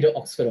 to either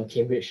Oxford or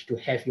Cambridge to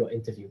have your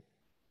interview.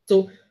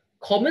 So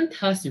common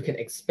tasks you can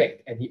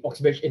expect at the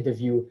Oxbridge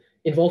interview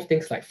involve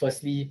things like,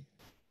 firstly,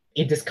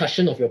 a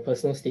discussion of your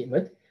personal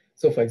statement.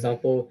 So for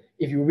example,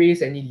 if you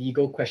raise any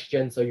legal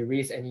questions or you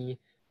raise any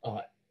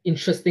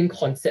interesting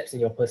concepts in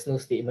your personal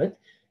statement,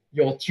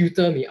 your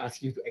tutor may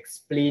ask you to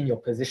explain your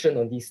position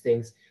on these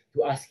things,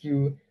 to ask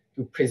you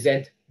to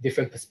present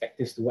different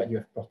perspectives to what you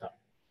have brought up.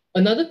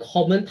 Another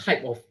common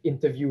type of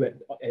interview at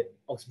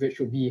Oxbridge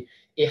would be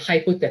a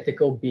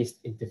hypothetical-based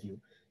interview.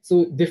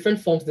 So different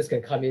forms this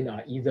can come in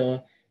are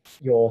either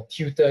your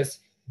tutors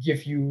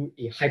give you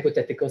a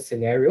hypothetical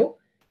scenario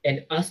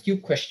and ask you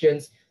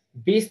questions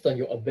based on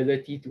your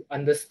ability to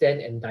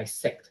understand and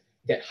dissect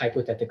that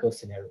hypothetical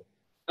scenario.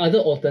 Other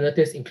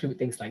alternatives include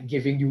things like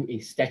giving you a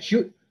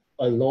statute,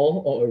 a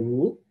law, or a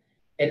rule,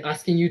 and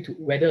asking you to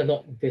whether or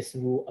not this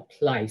rule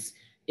applies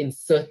in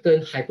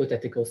certain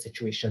hypothetical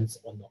situations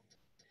or not.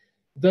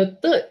 The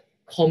third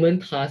common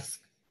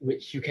task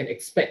which you can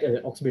expect at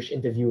an Oxbridge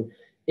interview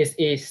is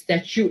a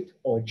statute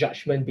or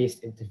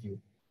judgment-based interview.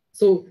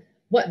 So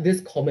what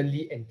this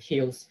commonly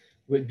entails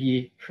would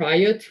be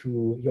prior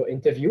to your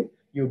interview,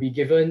 you'll be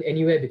given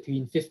anywhere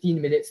between 15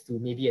 minutes to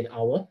maybe an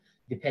hour,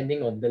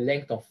 depending on the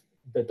length of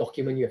the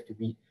document you have to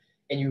read.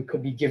 And you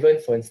could be given,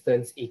 for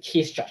instance, a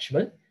case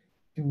judgment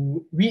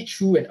to read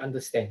through and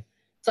understand,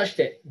 such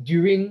that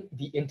during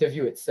the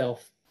interview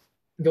itself,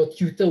 your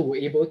tutor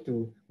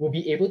will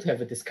be able to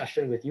have a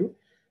discussion with you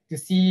to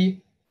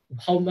see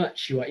how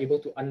much you are able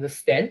to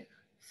understand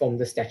from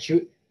the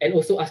statute, and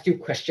also ask you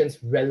questions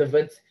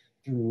relevant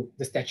to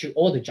the statute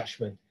or the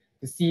judgment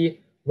to see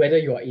whether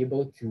you are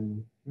able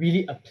to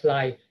really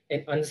apply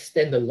and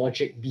understand the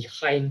logic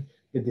behind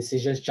the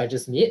decisions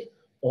judges made,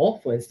 or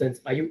for instance,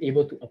 are you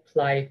able to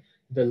apply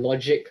the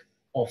logic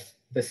of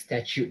the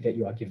statute that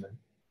you are given.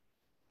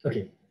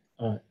 Okay,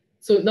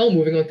 so now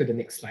moving on to the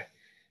next slide.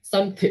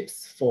 Some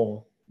tips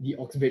for the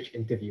Oxbridge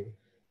interview.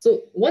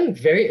 So one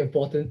very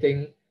important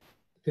thing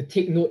to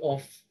take note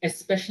of,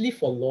 especially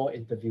for law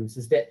interviews,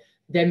 is that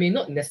there may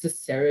not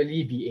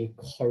necessarily be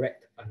a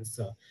correct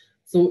answer.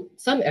 So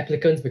some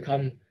applicants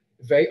become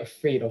very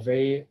afraid or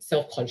very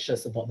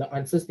self-conscious about the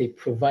answers they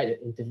provide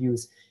at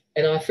interviews,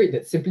 and are afraid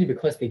that simply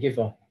because they give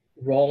a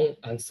wrong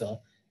answer,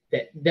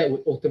 that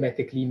would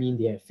automatically mean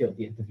they have failed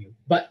the interview.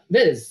 But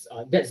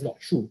that's not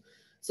true.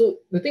 So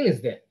the thing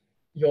is that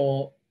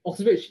your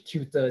Oxbridge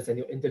tutors and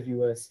your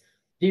interviewers,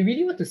 they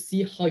really want to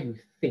see how you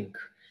think.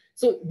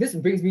 So this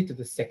brings me to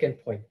the second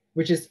point,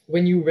 which is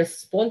when you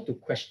respond to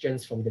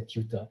questions from the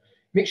tutor,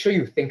 make sure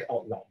you think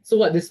out loud. So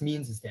what this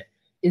means is that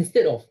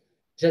instead of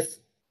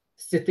just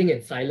sitting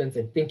in silence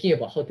and thinking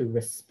about how to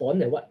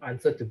respond and what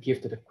answer to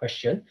give to the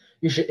question,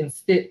 you should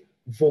instead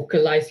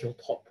vocalize your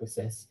thought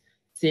process.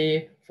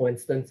 Say, for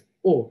instance,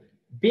 oh,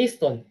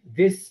 based on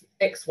this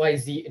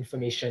XYZ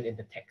information in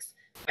the text,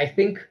 I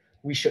think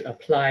we should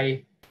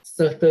apply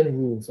certain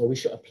rules, or we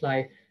should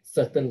apply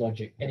certain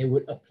logic, and it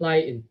would apply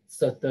in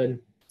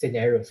certain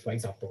scenarios, for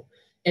example.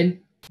 And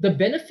the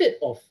benefit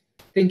of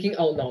thinking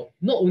out loud,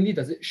 not only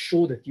does it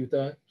show the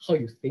tutor how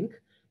you think,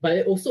 but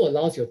it also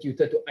allows your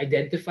tutor to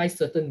identify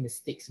certain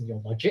mistakes in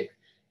your logic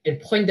and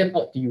point them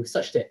out to you,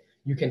 such that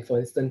you can, for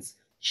instance,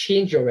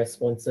 change your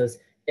responses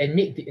and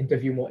make the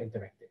interview more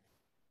interactive.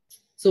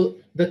 So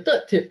the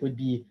third tip would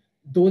be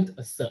don't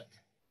assert,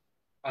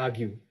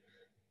 argue.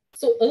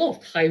 So a lot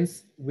of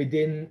times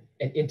within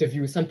an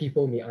interview, some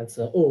people may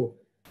answer, oh,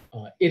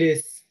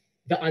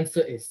 the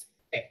answer is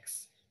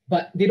X,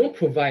 but they don't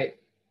provide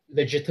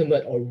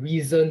legitimate or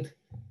reasoned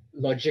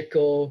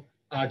logical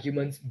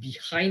arguments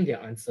behind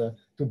their answer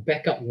to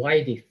back up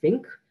why they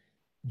think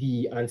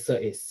the answer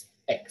is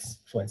X,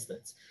 for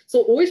instance.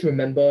 So always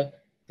remember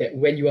that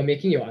when you are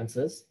making your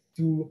answers,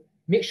 to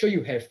make sure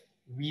you have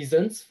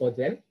reasons for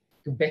them,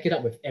 to back it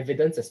up with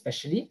evidence,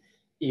 especially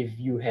if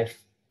you have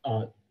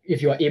if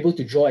you are able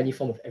to draw any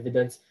form of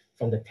evidence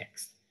from the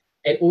text.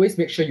 And always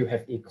make sure you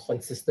have a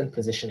consistent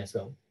position as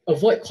well.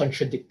 Avoid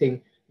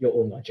contradicting your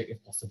own logic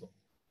if possible.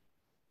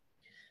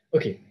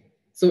 Okay,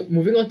 so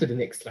moving on to the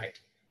next slide.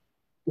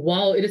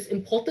 While it is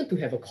important to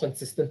have a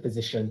consistent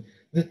position,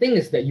 the thing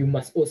is that you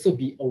must also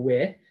be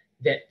aware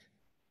that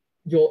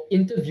your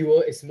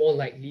interviewer is more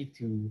likely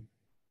to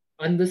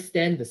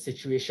understand the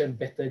situation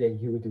better than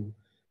you do,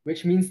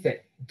 which means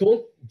that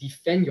don't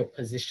defend your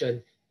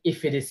position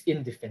if it is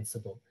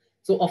indefensible.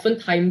 So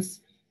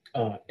oftentimes,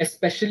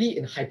 especially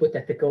in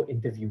hypothetical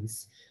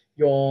interviews,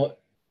 your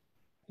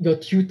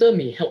tutor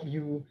may help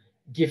you,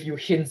 give you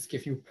hints,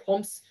 give you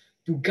prompts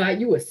to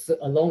guide you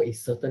along a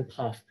certain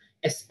path,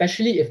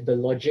 especially if the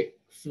logic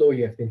flow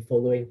you have been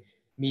following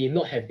may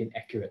not have been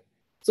accurate.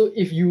 So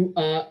if you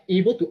are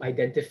able to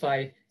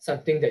identify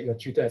something that your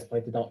tutor has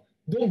pointed out,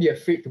 don't be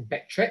afraid to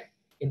backtrack.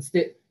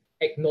 Instead,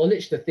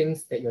 acknowledge the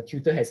things that your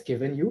tutor has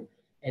given you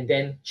and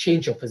then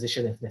change your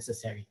position if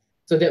necessary.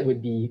 So that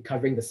would be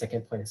covering the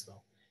second point as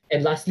well.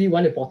 And lastly,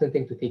 one important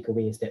thing to take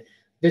away is that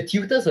the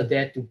tutors are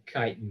there to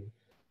guide you.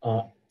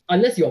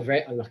 Unless you're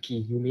very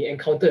unlucky, you may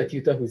encounter a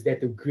tutor who's there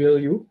to grill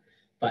you,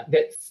 but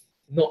that's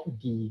not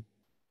the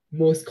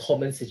most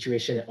common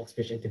situation at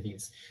Oxbridge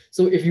interviews.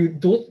 So if you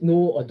don't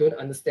know or don't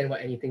understand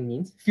what anything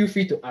means, feel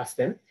free to ask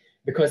them,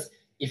 because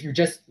if you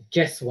just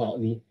guess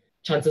wildly,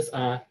 chances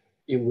are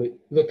it would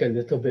look a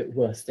little bit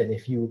worse than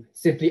if you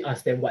simply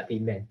ask them what they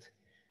meant.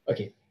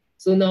 Okay,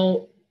 so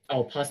now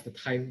I'll pass the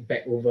time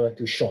back over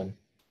to Sean.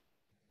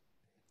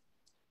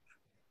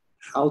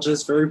 I'll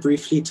just very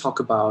briefly talk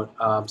about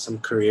some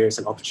careers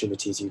and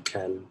opportunities you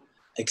can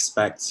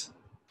expect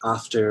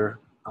after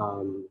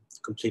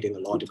completing a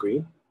law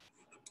degree.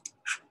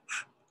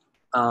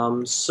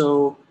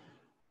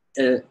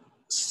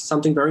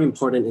 Something very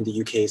important in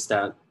the UK is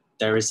that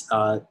there is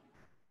a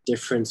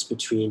difference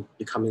between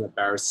becoming a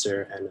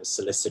barrister and a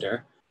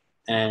solicitor.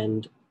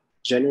 And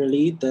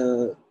generally,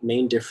 the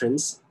main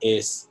difference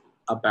is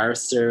a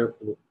barrister,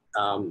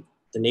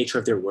 the nature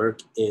of their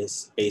work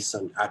is based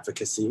on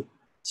advocacy.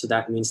 So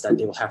that means that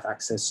they will have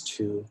access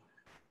to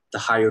the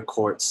higher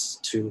courts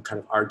to kind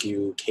of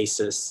argue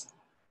cases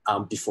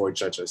before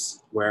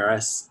judges,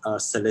 whereas a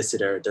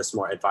solicitor does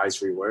more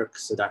advisory work.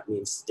 So that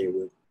means they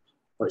would,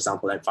 for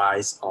example,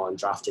 advise on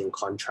drafting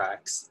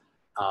contracts,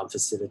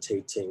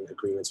 facilitating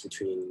agreements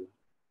between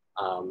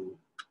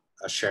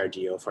a share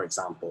deal, for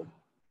example.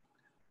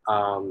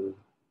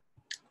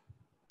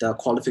 The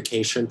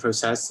qualification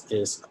process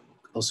is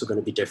also going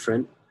to be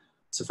different.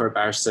 So for a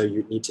barrister,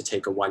 you need to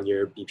take a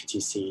 1-year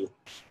BPTC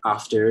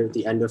after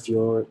the end of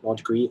your law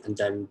degree and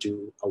then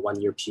do a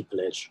 1-year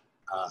pupillage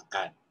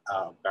at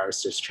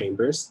barristers'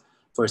 chambers.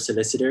 For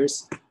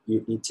solicitors,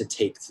 you need to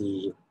take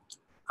the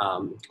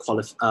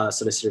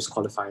solicitor's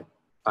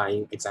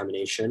qualifying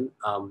examination.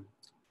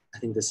 I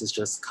think this is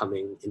just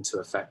coming into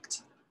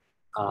effect.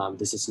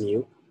 This is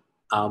new.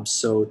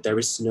 So there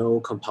is no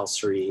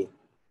compulsory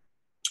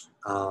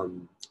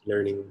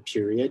learning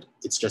period.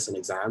 It's just an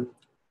exam.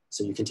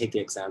 So you can take the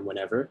exam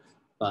whenever,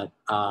 but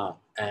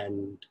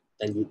and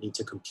then you need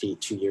to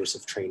complete 2 years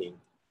of training,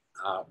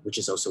 which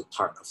is also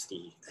part of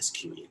the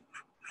SQE.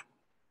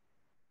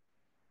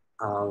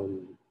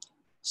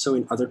 So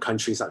in other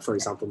countries, like for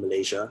example,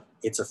 Malaysia,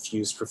 it's a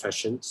fused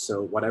profession.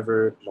 So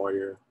whatever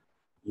lawyer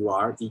you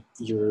are,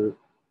 you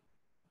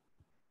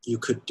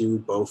could do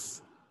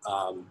both.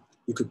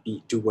 You could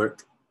do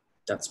work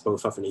that's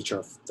both of the nature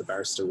of the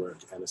barrister work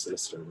and the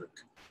solicitor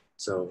work.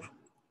 So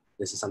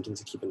this is something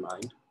to keep in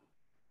mind.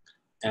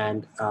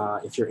 And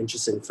if you're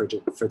interested in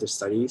further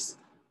studies,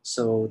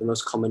 so the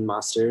most common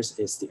masters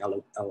is the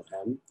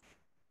LLM.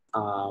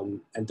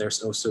 And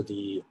there's also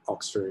the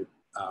Oxford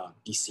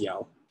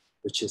BCL,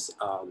 which is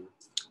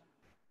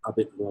a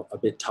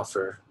bit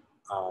tougher,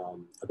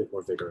 a bit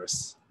more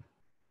vigorous.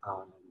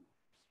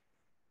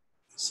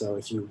 So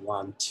if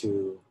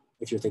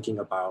you're thinking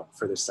about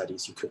further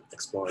studies, you could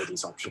explore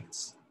these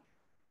options.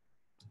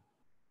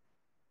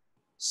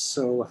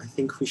 So I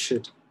think we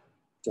should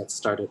get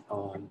started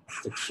on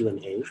the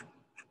Q&A.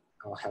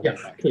 I'll hand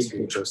it back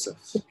to Joseph.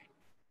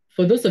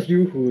 For those of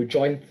you who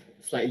joined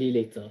slightly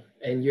later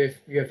and you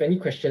have any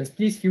questions,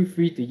 please feel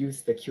free to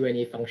use the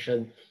Q&A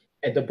function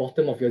at the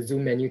bottom of your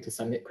Zoom menu to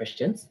submit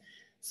questions.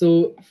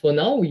 So for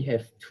now, we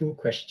have 2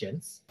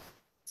 questions.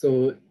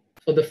 So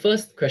for the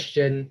first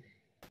question,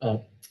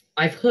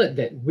 I've heard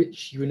that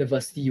which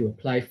university you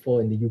apply for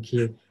in the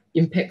UK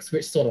impacts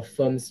which sort of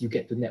firms you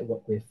get to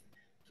network with.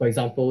 For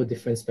example,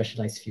 different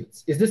specialized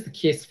fields. Is this the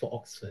case for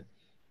Oxford?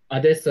 Are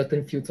there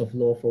certain fields of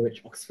law for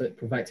which Oxford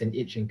provides an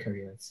edge in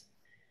careers?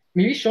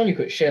 Maybe Sean, you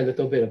could share a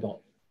little bit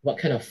about what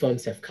kind of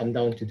firms have come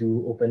down to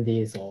do open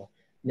days or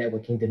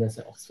networking dinners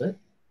at Oxford.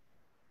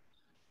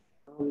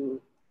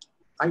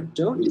 I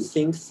don't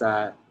think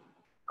that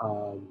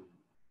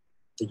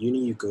the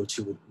uni you go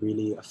to would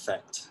really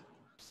affect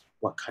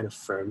what kind of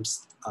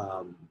firms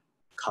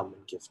come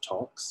and give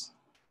talks.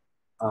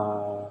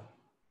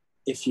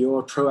 If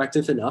you're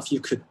proactive enough, you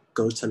could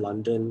go to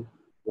London,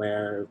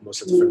 where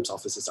most of the firm's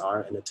offices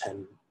are, and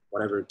attend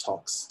whatever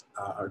talks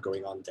are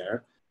going on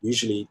there.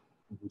 Usually,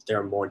 there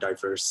are more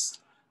diverse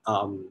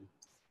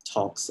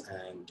talks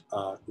and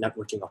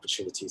networking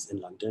opportunities in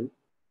London.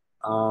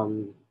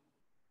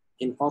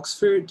 In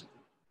Oxford,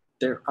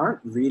 there aren't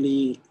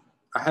really,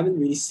 I haven't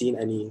really seen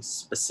any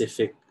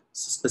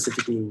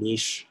specifically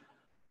niche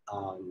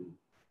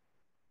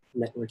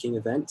networking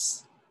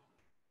events.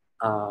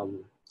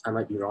 I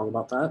might be wrong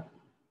about that.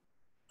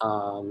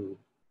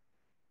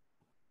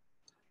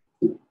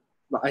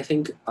 But I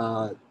think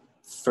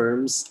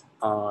firms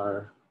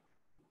are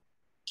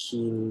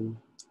keen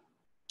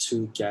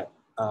to get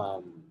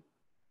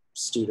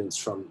students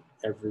from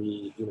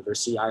every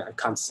university. I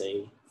can't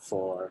say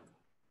for,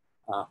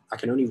 I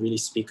can only really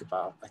speak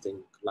about, I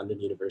think, London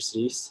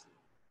universities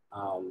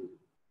and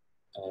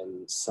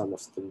some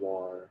of the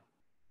more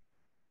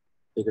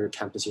bigger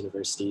campus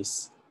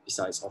universities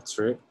besides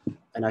Oxford.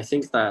 And I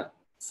think that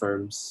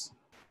firms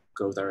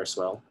go there as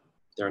well.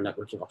 There are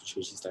networking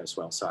opportunities there as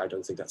well. So I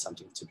don't think that's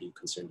something to be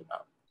concerned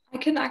about. I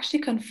can actually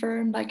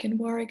confirm, like in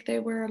Warwick,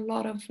 there were a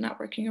lot of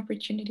networking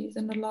opportunities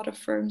and a lot of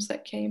firms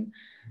that came.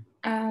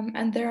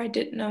 And there I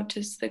did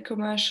notice the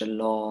commercial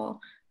law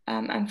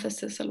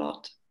emphasis a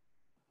lot,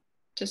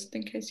 just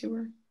in case you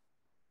were,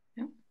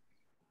 yeah.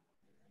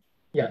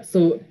 Yeah,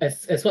 so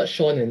as what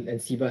Sean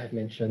and Siva have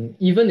mentioned,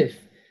 even if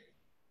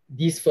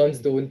these firms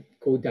don't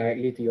go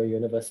directly to your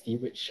university,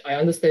 which I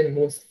understand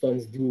most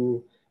firms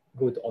do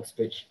go to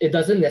Oxford, it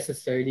doesn't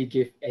necessarily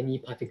give any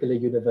particular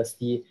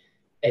university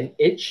an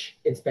edge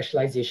in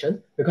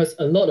specialization, because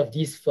a lot of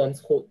these firms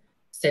hold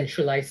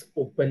centralized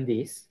open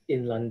days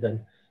in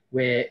London,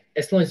 where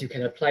as long as you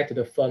can apply to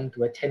the firm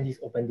to attend these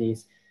open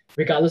days,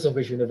 regardless of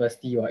which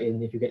university you are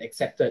in, if you get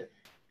accepted,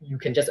 you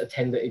can just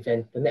attend the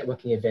event, the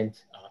networking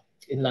event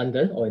in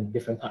London or in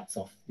different parts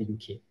of the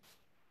UK.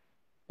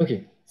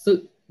 Okay,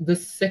 so the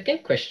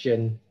second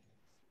question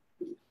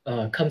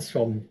comes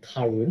from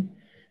Tarun.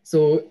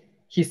 So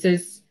he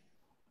says,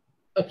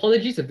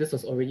 apologies if this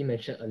was already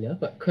mentioned earlier,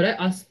 but could I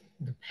ask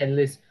the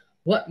panelists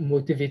what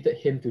motivated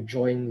him to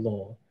join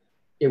law?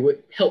 It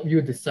would help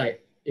you decide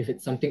if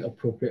it's something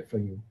appropriate for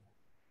you.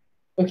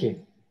 Okay,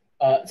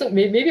 so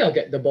maybe I'll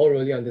get the ball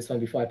rolling on this one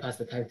before I pass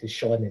the time to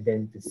Sean and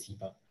then to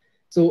Siva.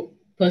 So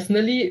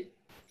personally,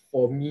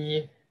 for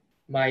me,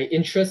 my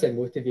interest and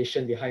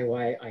motivation behind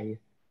why I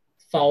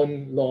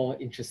found law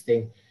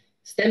interesting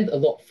stemmed a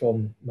lot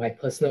from my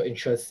personal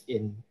interest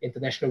in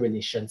international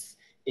relations,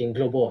 in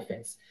global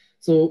affairs.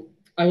 So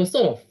I was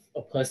sort of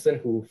a person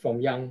who from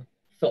young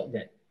felt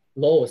that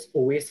law was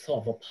always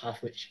sort of a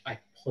path which I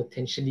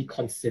potentially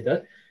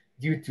considered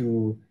due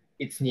to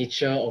its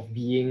nature of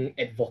being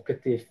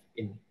advocative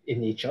in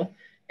nature.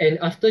 And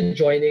after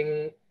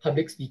joining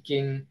public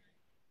speaking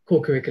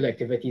co-curricular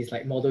activities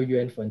like Model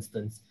UN, for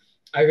instance,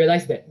 I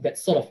realized that that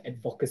sort of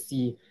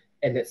advocacy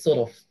and that sort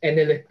of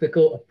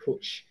analytical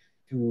approach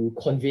to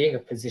conveying a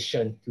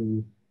position,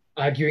 to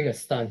arguing a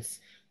stance,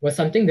 was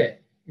something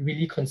that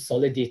really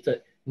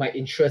consolidated my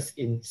interest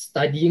in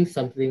studying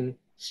something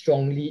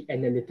strongly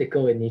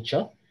analytical in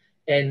nature.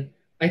 And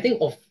I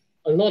think of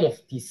a lot of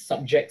these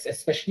subjects,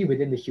 especially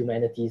within the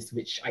humanities,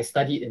 which I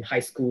studied in high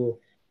school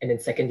and in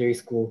secondary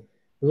school,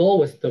 law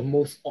was the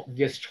most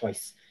obvious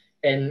choice.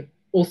 And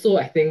also,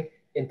 I think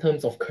in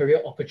terms of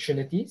career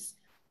opportunities,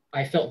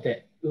 I felt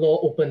that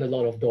law opened a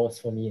lot of doors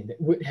for me and that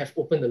would have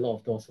opened a lot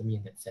of doors for me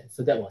in that sense.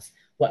 So that was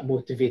what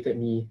motivated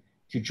me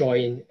to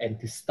join and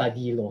to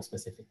study law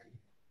specifically.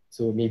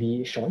 So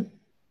maybe Sean?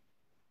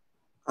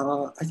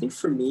 I think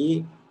for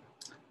me,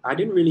 I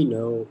didn't really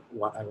know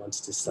what I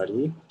wanted to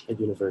study at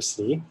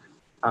university.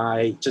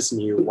 I just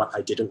knew what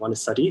I didn't want to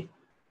study.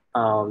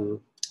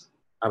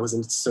 I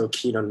wasn't so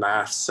keen on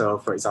math. So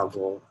for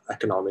example,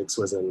 economics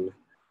wasn't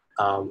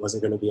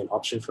going to be an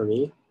option for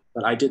me.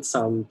 But I did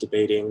some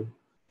debating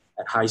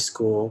at high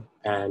school,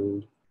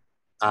 and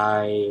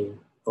I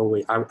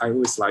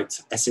always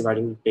liked essay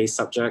writing based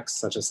subjects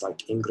such as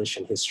like English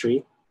and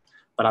history,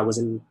 but I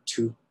wasn't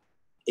too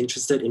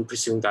interested in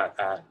pursuing that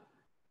at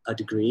a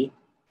degree.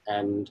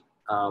 And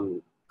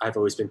I've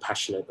always been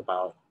passionate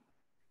about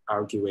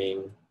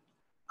arguing,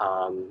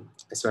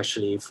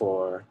 especially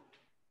for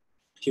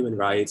human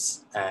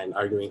rights and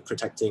arguing,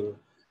 protecting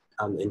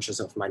the interests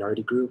of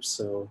minority groups.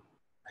 So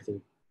I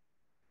think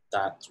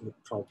that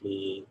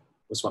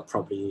was what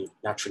probably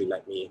naturally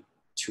led me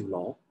to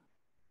law.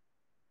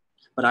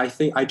 But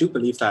I do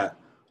believe that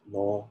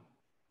law,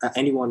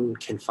 anyone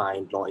can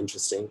find law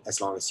interesting as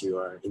long as you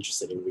are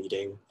interested in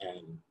reading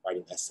and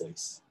writing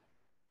essays.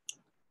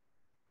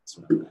 That's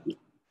what I meant.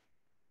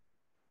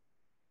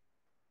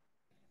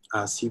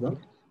 Siva?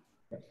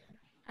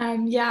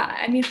 Yeah,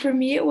 I mean, for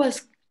me, it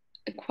was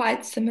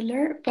quite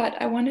similar,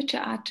 but I wanted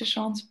to add to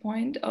Sean's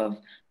point of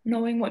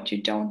knowing what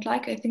you don't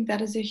like. I think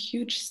that is a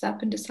huge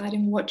step in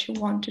deciding what you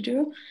want to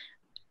do.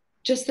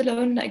 Just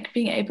alone, like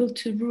being able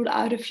to rule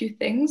out a few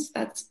things,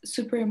 that's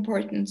super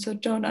important. So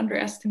don't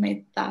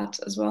underestimate that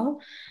as well.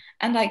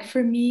 And like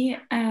for me,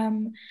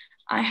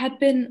 I had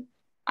been,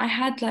 I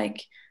had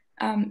like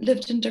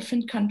lived in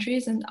different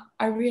countries, and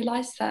I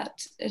realized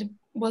that it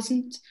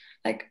wasn't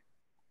like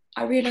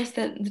I realized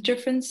that the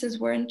differences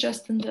weren't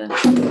just in the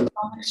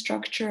economic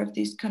structure of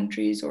these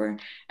countries or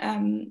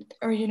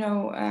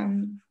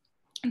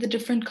the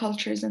different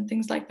cultures and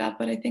things like that.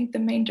 But I think the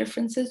main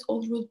differences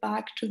all root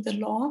back to the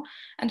law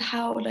and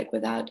how, like,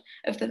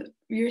 if the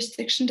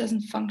jurisdiction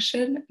doesn't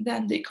function,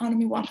 then the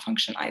economy won't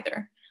function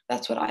either.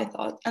 That's what I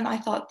thought. And I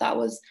thought that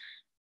was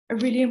a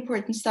really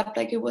important step.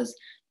 Like, it was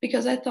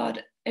because I thought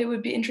it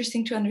would be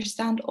interesting to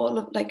understand all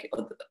of, like,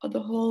 the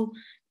whole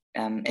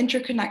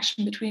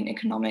interconnection between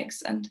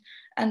economics and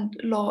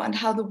law and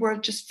how the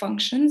world just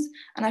functions.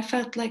 And I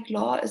felt like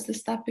law is the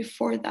step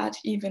before that,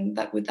 even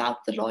that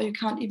without the law you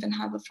can't even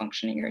have a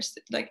functioning or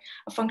like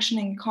a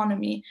functioning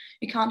economy.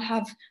 You can't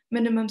have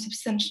minimum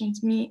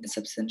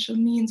substantial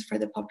means for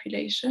the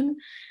population.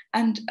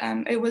 And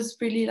it was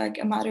really like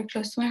a matter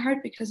close to my heart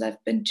because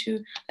I've been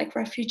to like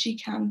refugee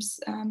camps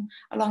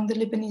along the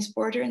Lebanese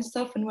border and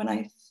stuff, and when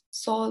I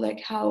saw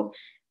like how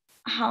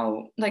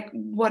like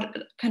what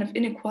kind of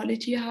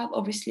inequality you have.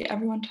 Obviously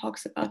everyone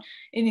talks about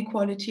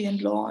inequality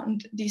and law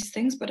and these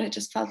things, but I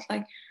just felt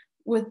like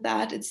with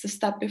that it's the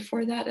step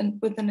before that,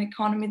 and with an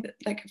economy that,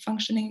 like a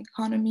functioning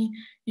economy,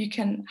 you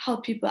can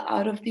help people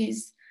out of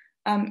these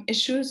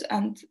issues,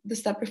 and the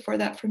step before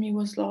that for me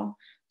was law.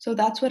 So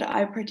that's what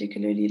I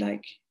particularly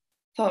like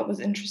thought was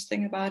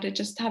interesting about it,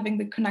 just having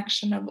the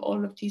connection of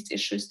all of these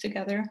issues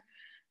together.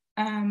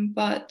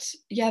 But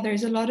yeah,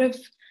 there's a lot of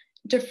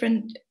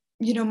different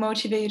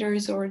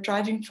motivators or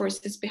driving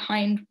forces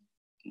behind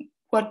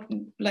what,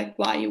 like,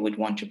 why you would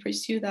want to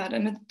pursue that.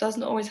 And it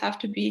doesn't always have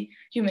to be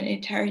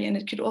humanitarian.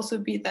 It could also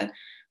be that,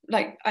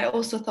 like, I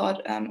also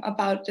thought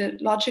about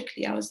it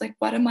logically. I was like,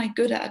 what am I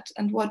good at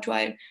and what do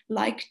I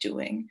like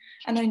doing?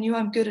 And I knew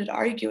I'm good at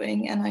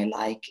arguing, and I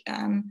like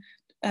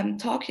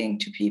talking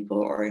to people,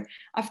 or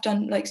I've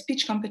done like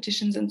speech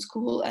competitions in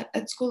school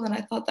at school, and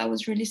I thought that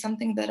was really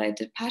something that I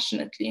did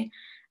passionately.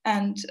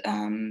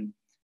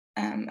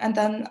 And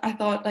then I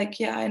thought, like,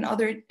 yeah, in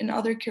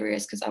other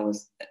careers, because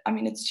I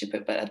mean, it's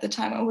stupid, but at the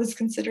time I was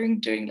considering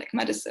doing like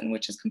medicine,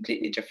 which is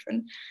completely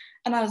different.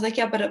 And I was like,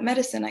 yeah, but at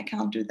medicine I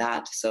can't do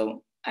that.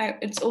 So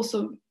it's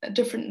also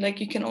different.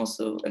 Like, you can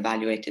also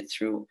evaluate it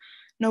through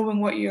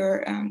knowing what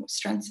your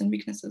strengths and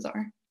weaknesses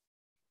are.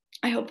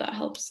 I hope that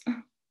helps.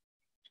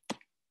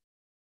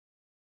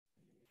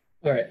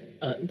 All right,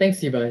 thanks,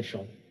 Siba and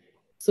Sean.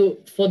 So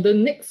for the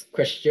next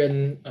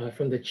question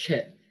from the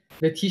chat,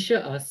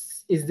 Letitia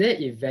asks, is there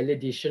a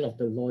validation of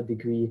the law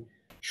degree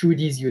through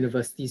these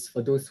universities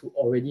for those who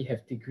already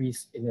have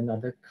degrees in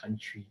another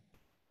country?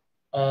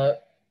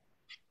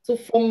 So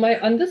from my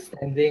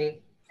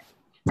understanding,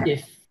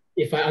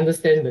 if I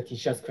understand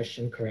Letitia's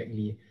question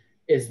correctly,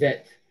 is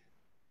that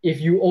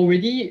if you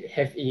already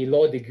have a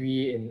law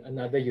degree in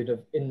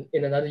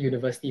another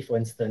university, for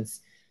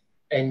instance,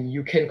 and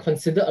you can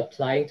consider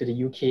applying to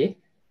the UK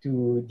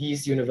to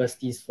these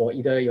universities for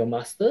either your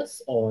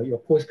master's or your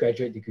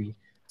postgraduate degree.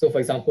 So for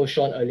example,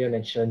 Sean earlier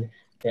mentioned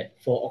that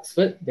for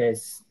Oxford,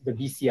 there's the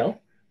BCL,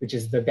 which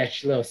is the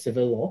Bachelor of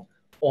Civil Law,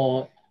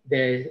 or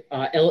there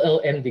are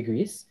LLM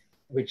degrees,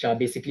 which are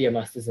basically a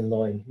master's in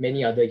law in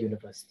many other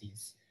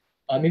universities.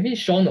 Maybe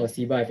Sean or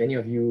Siba, if any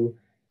of you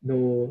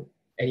know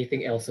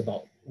anything else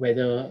about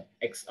whether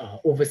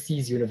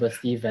overseas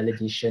university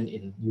validation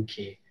in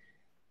UK.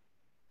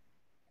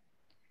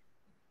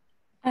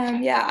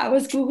 Yeah, I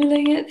was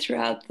Googling it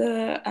throughout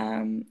the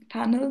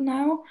panel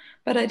now,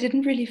 but I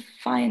didn't really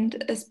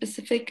find a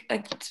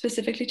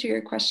specifically to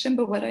your question.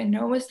 But what I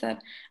know is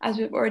that, as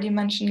we've already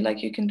mentioned,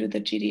 like, you can do the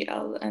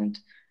GDL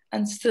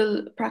and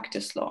still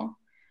practice law.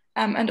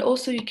 And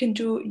also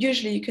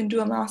usually you can do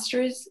a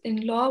master's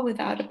in law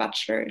without a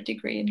bachelor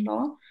degree in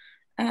law,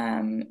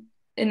 in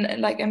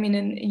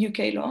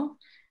UK law.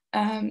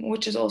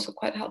 Which is also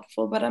quite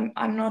helpful. But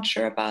I'm not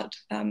sure about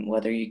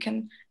whether you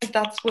can, if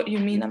that's what you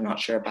mean, I'm not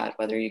sure about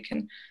whether you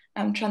can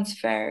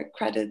transfer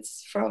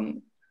credits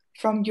from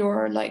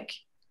your like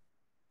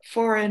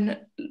foreign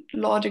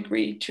law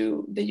degree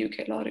to the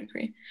UK law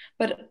degree.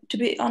 But to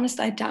be honest,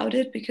 I doubt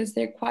it, because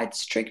they're quite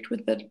strict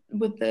with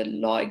the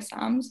law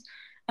exams.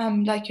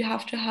 Like, you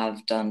have to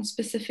have done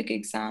specific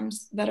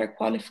exams that are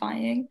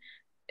qualifying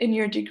in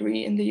your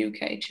degree in the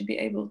UK to be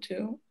able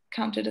to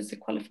count it as a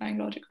qualifying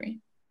law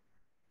degree.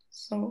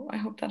 So I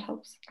hope that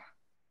helps.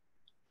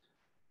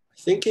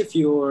 I think if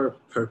your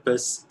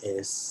purpose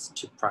is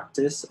to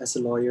practice as a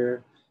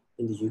lawyer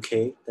in the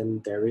UK,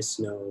 then there is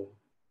no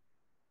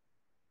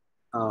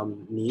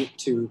need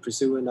to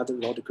pursue another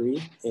law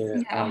degree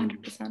in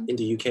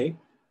the UK.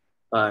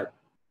 But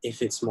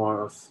if it's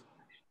more of,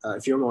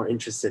 if you're more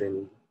interested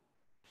in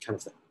kind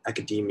of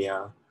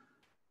academia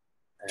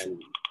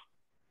and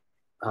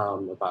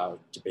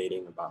about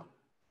debating about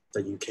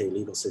the UK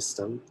legal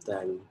system,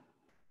 then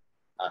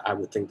I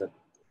would think that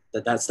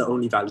that's the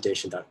only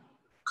validation that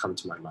come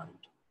to my mind.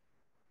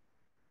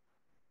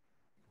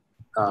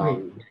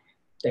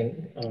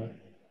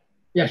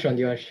 Yeah, Sean,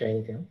 do you want to share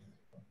anything else?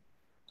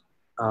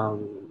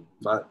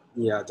 But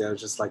yeah, they're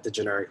just like the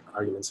generic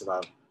arguments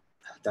about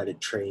that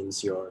it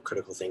trains your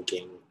critical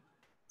thinking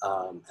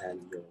and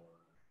your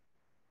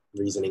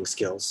reasoning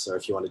skills. So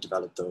if you want to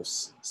develop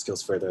those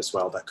skills further as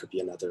well, that could be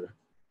another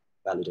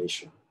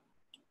validation.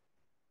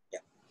 Yeah.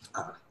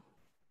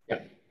 Yeah.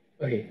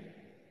 Okay.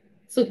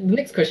 So the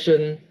next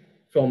question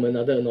from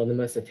another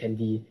anonymous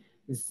attendee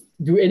is,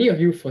 do any of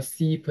you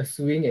foresee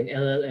pursuing an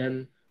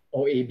LLM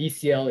or a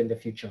BCL in the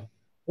future?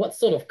 What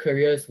sort of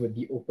careers would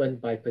be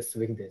opened by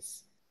pursuing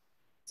this?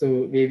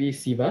 So maybe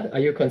Siva, are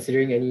you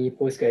considering any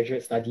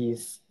postgraduate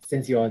studies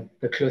since you're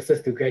the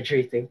closest to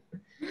graduating?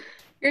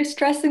 You're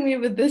stressing me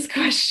with this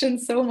question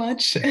so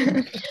much.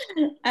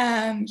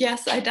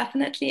 Yes, I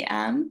definitely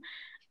am.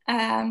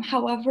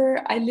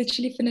 However, I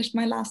literally finished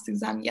my last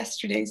exam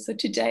yesterday. So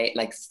today,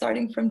 like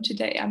starting from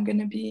today, I'm going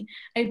to be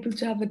able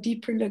to have a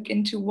deeper look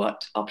into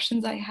what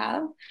options I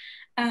have.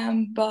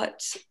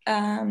 But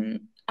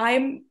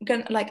I'm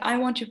gonna I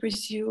want to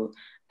pursue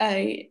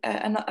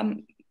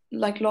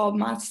like law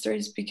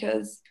master's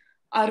because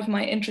out of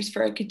my interest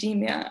for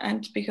academia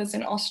and because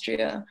in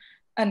Austria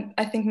and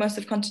I think most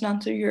of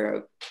continental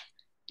Europe,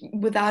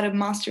 without a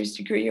master's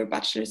degree or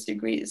bachelor's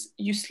degree is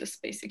useless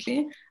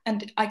basically,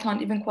 and I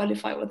can't even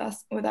qualify with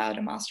us without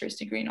a master's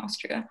degree in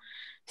Austria.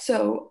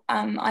 So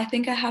I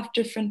think I have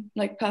different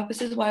like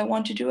purposes why I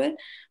want to do it,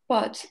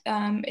 but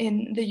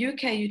in the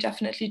UK you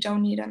definitely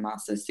don't need a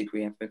master's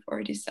degree,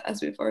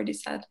 as we've already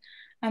said.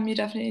 You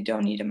definitely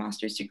don't need a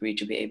master's degree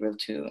to be able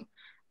to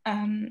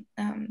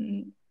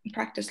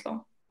practice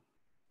law.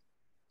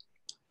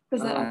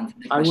 Does that answer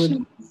the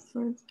question?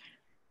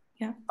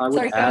 I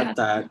would add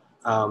that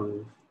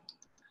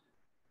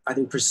I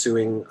think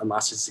pursuing a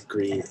master's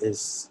degree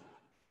is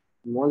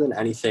more than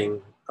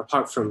anything,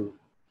 apart from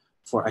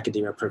for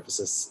academia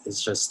purposes,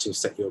 is just to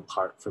set you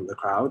apart from the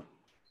crowd.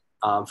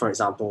 For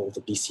example,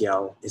 the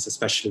BCL is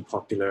especially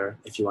popular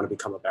if you want to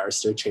become a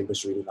barrister.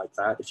 Chambers really like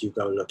that. If you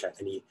go look at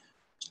any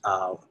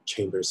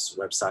Chambers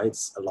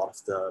websites, a lot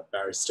of the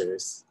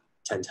barristers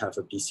tend to have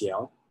a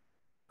BCL.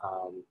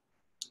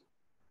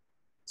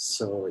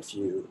 So if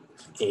you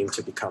aim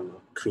to become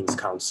a Queen's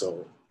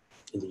Counsel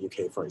in the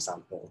UK, for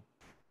example,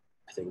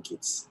 I think you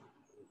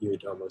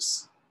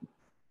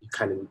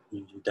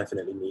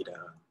definitely need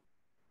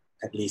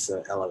at least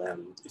a LLM,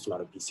 if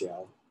not a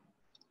BCL.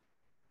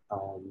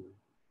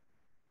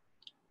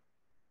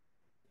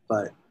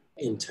 But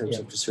in terms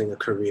of pursuing a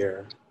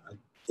career,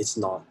 it's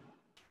not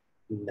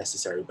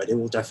necessary, but it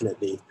will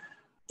definitely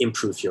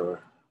improve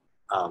your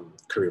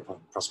career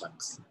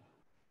prospects.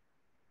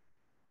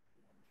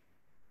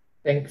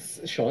 Thanks,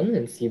 Sean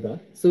and Siba.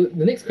 So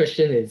the next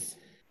question is,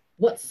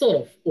 what sort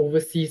of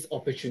overseas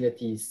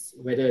opportunities,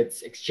 whether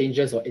it's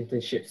exchanges or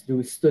internships,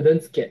 do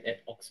students get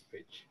at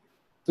Oxbridge?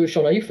 So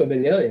Sean, are you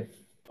familiar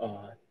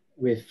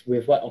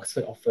with what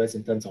Oxford offers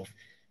in terms of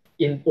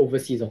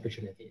overseas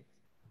opportunities?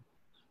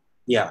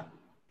 Yeah.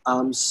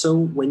 So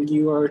when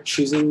you are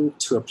choosing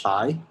to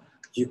apply,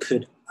 you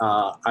could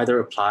either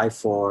apply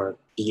for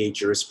BA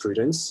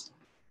Jurisprudence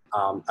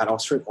at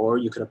Oxford, or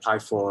you could apply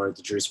for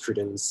the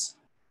jurisprudence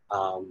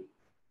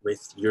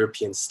with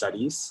European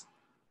Studies.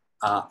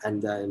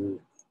 And then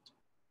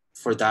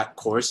for that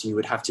course, you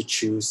would have to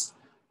choose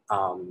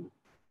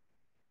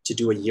to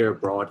do a year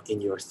abroad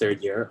in your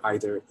third year,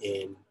 either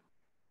in,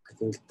 I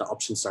think the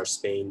options are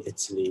Spain,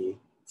 Italy,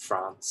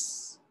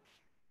 France,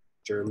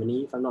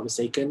 Germany, if I'm not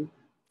mistaken,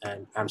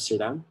 and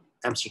Amsterdam.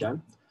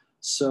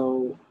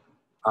 So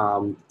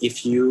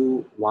if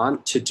you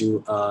want to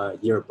do a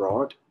year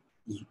abroad,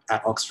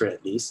 at Oxford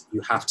at least,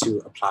 you have to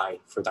apply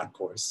for that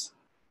course.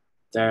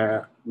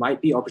 There might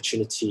be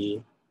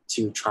opportunity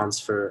to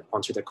transfer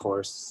onto the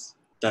course,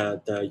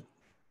 the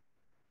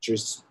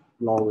Juris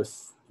Law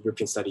with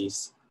European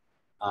Studies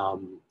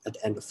at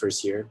the end of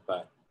first year,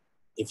 but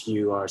if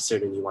you are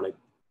certain you want to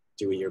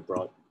do a year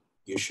abroad,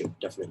 you should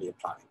definitely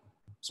apply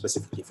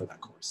specifically for that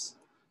course.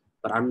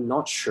 But I'm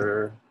not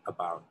sure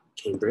about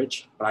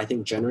Cambridge, but I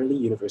think generally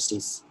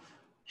universities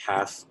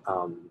have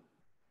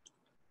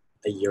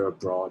a year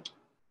abroad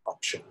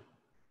option.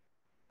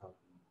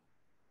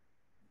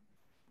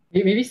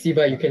 Maybe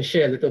Siba, you can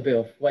share a little bit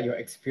of what your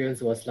experience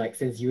was like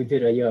since you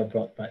did a year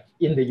abroad, but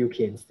in the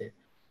UK instead.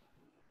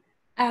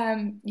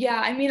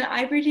 Yeah, I mean,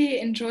 I really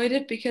enjoyed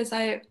it because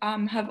I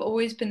have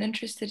always been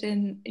interested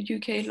in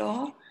UK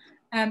law,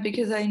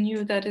 because I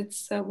knew that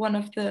it's one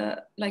of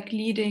the like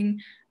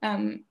leading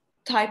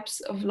types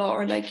of law,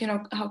 or like, you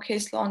know, how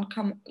case law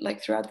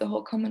like throughout the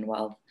whole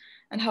Commonwealth,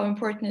 and how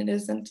important it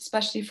is, and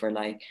especially for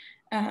like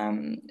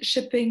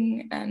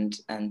shipping and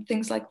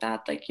things like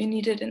that. Like you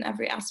need it in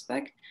every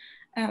aspect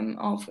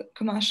of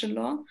commercial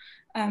law.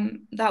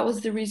 That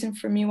was the reason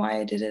for me why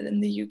I did it in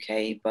the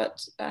UK.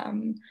 But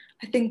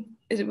I think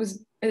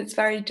it's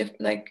very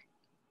different. Like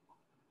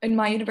in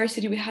my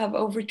university, we have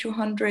over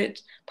 200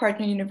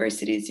 partner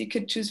universities. You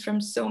could choose from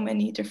so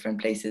many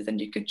different places, and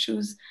you could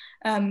choose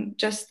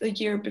just a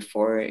year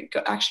before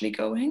actually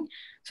going.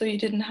 So you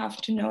didn't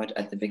have to know it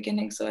at the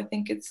beginning. So I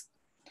think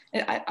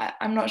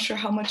I'm not sure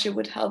how much it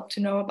would help to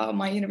know about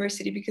my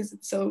university because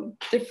it's so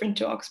different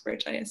to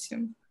Oxford, I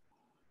assume.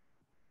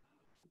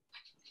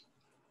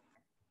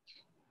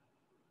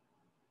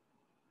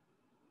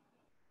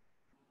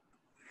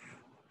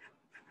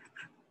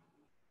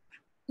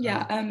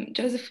 Yeah,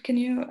 Joseph, can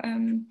you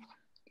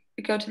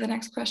go to the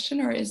next question,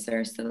 or is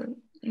there still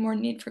more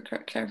need for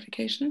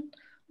clarification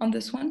on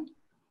this one?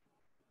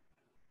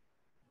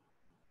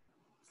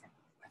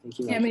 I think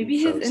he Yeah, maybe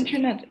his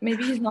internet,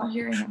 maybe he's not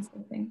hearing us,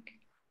 I think.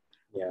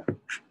 Yeah.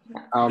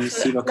 So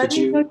Siva, let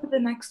me go to the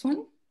next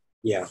one.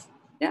 Yeah.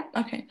 Yeah,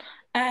 okay.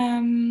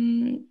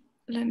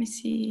 Let me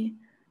see.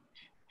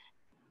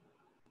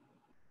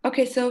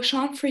 Okay, so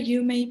Sean, for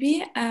you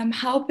maybe,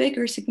 how big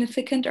or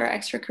significant are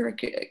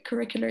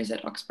extracurriculars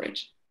at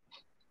Oxbridge?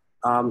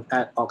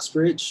 At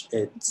Oxbridge,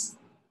 it's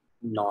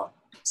not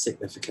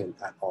significant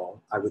at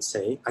all, I would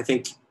say. I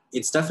think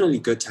it's definitely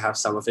good to have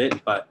some of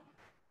it, but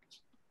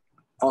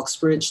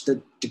Oxbridge,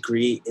 the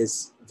degree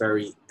is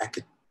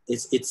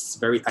it's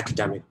very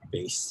academic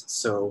based.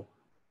 So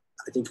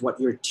I think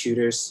what your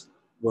tutors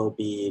will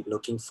be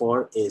looking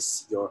for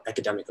is your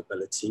academic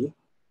ability.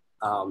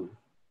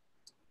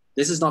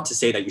 This is not to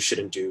say that you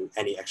shouldn't do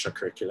any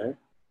extracurricular.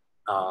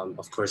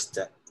 Of course,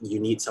 that you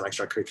need some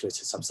extracurricular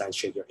to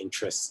substantiate your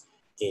interest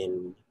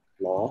in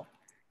law,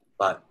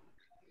 but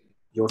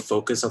your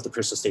focus of the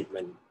personal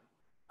statement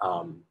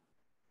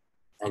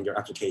and your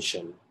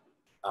application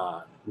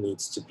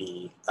needs to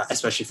be,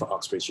 especially for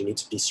Oxbridge, you need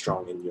to be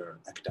strong in your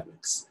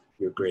academics,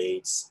 your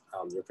grades,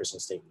 your personal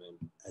statement,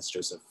 as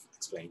Joseph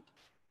explained.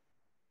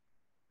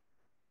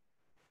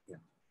 Yeah.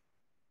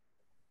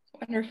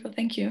 Wonderful,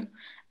 thank you.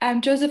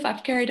 Joseph,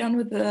 I've carried on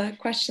with the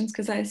questions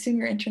because I assume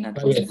your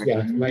internet wasn't working.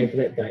 Yeah, my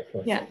internet died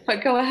for a Yeah,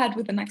 but go ahead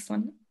with the next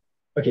one.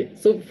 Okay,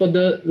 so for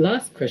the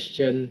last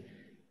question,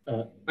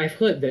 I've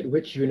heard that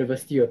which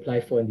university you apply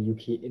for in the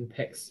UK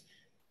impacts.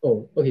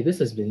 Oh, okay, this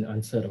has been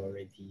answered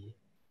already.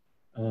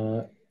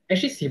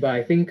 Actually, Siba,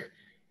 I think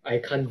I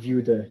can't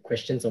view the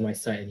questions on my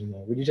side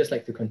anymore. Would you just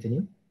like to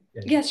continue?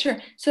 Yeah, sure.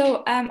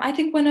 So I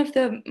think one of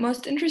the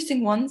most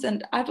interesting ones,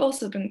 and I've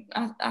also been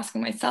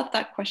asking myself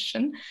that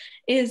question,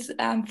 is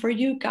for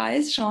you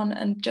guys, Sean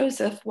and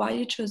Joseph, why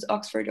you chose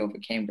Oxford over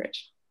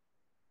Cambridge?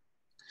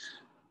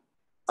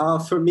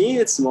 For me,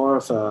 it's more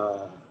of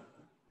a,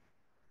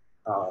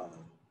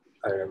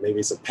 I don't know, maybe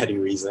it's a petty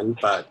reason,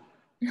 but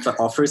the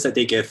offers that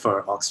they give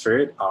for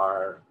Oxford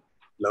are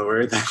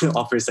lower than the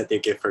offers that they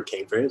give for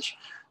Cambridge.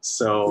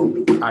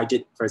 So I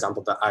did, for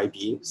example, the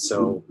IB.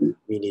 So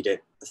we needed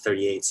a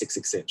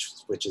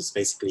 38.666, which is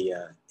basically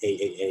a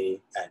AAA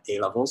at A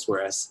levels,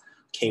 whereas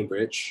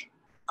Cambridge,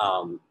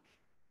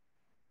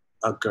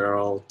 a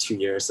girl 2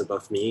 years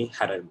above me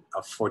had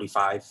a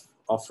 45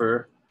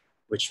 offer,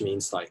 which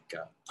means like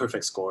a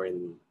perfect score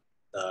in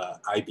the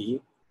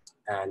IB.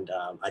 And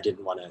I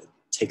didn't want to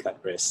take that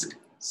risk.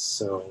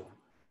 So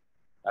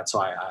that's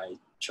why I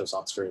chose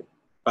Oxford.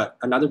 But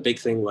another big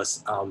thing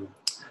was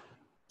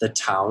the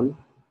town.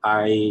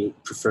 I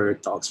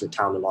preferred the Oxford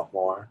town a lot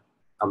more.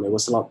 It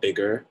was a lot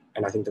bigger,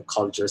 and I think the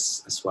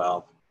colleges as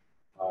well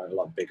are a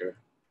lot bigger.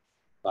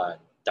 But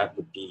that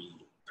would be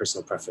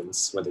personal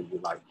preference, whether you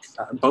like.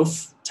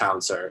 Both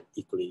towns are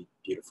equally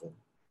beautiful.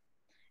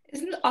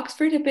 Isn't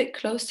Oxford a bit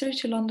closer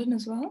to London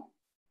as well?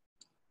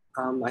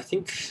 I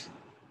think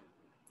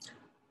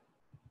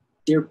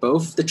they're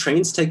both, the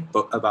trains take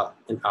about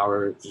an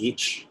hour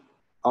each.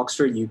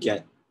 Oxford, you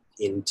get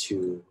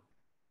into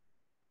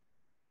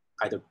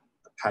either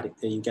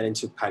you get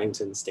into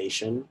Paddington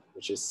Station,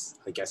 which is,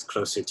 I guess,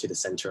 closer to the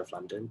center of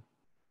London.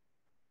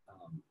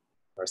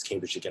 Whereas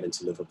Cambridge, you get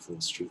into Liverpool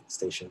Street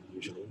Station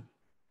usually.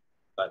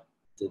 But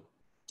the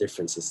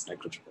difference is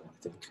negligible,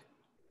 I think.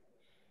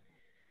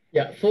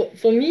 Yeah,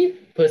 for me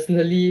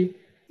personally,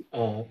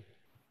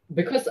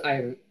 because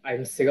I'm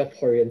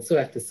Singaporean, so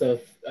I have to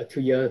serve a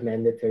 2-year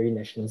mandatory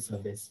national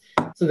service.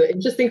 So the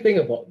interesting thing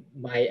about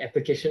my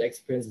application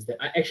experience is that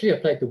I actually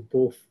applied to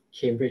both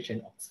Cambridge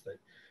and Oxford.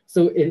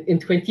 So in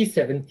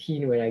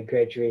 2017, when I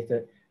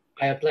graduated,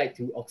 I applied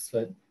to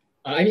Oxford.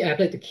 I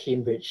applied to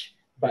Cambridge,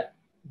 but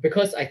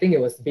because I think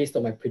it was based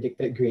on my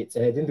predicted grades,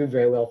 and I didn't do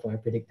very well for my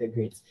predicted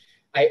grades,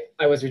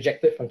 I was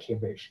rejected from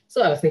Cambridge.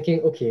 So I was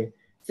thinking, okay,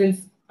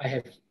 since I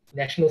have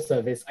national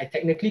service, I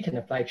technically can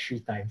apply 3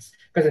 times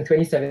because in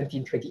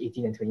 2017,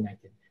 2018, and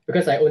 2019,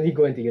 because I only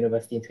go into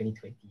university in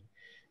 2020.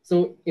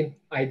 So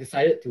I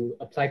decided to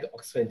apply to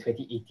Oxford in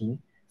 2018,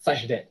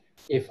 such that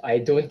if I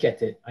don't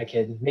get it, I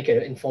can make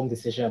an informed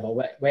decision about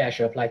where I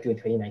should apply to in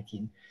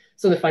 2019.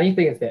 So the funny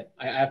thing is that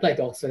I applied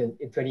to Oxford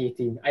in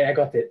 2018, I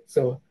got it.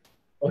 So,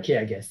 okay,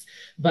 I guess.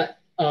 But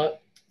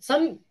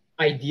some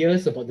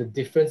ideas about the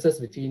differences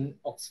between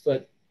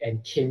Oxford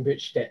and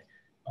Cambridge that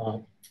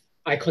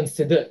I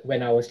considered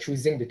when I was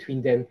choosing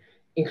between them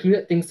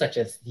included things such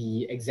as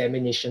the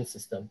examination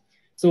system.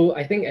 So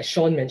I think as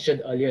Sean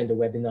mentioned earlier in the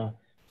webinar,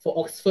 for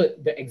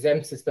Oxford, the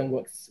exam system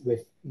works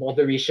with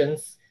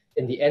moderations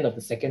in the end of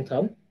the second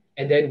term.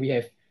 And then we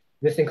have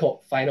this thing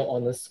called Final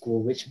Honours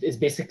School, which is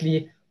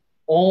basically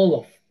all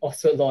of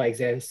Oxford law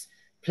exams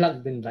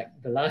plugged in like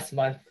the last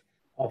month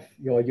of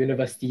your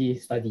university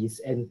studies.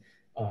 And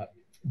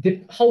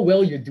how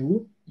well you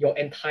do, your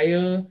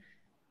entire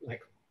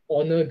like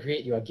honor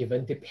grade you are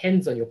given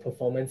depends on your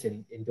performance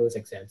in those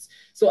exams.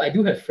 So I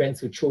do have friends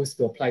who chose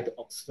to apply to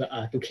Oxford,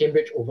 to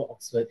Cambridge over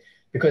Oxford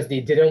because they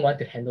didn't want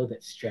to handle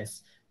that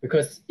stress.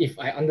 Because if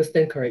I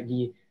understand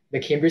correctly, the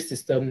Cambridge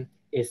system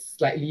is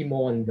slightly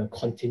more on the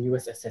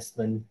continuous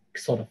assessment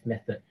sort of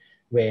method,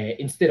 where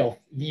instead of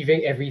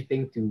leaving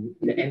everything to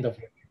the end of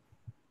your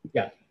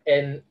yeah.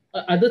 And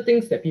other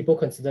things that people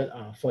consider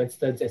are, for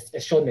instance,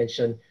 as Sean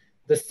mentioned,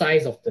 the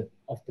size of the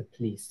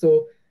place.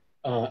 So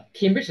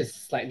Cambridge is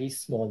slightly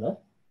smaller.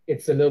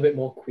 It's a little bit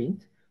more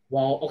quaint,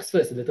 while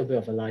Oxford is a little bit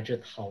of a larger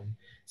town.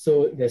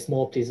 So there's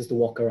more places to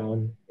walk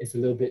around. It's a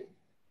little bit,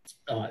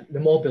 the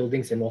more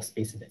buildings and more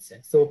space in that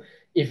sense. So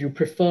if you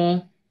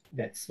prefer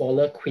that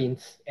smaller,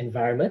 quaint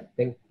environment,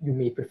 then you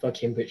may prefer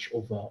Cambridge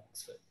over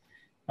Oxford.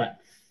 But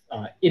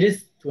it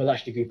is to a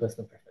large degree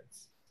personal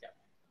preference. Yeah.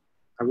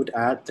 I would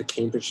add the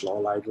Cambridge Law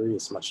Library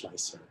is much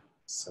nicer.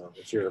 So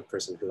if you're a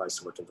person who likes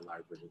to work in the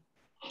library.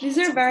 These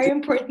are very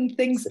important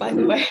things, by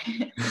the way.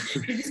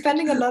 You're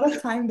spending a lot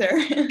of time there.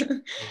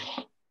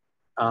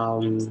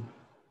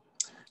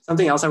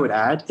 Something else I would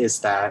add is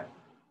that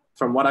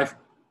from at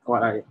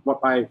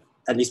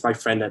least my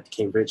friend at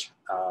Cambridge,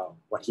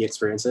 what he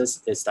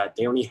experiences is that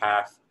they only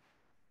have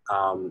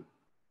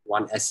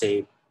one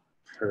essay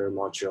per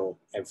module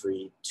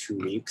every 2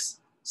 weeks.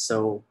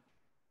 So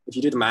if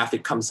you do the math,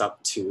 it comes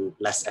up to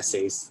less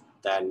essays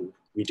than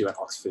we do at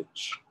Oxford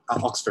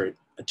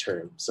a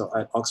term. So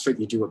at Oxford,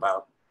 you do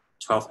about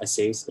 12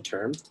 essays a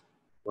term,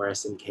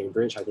 whereas in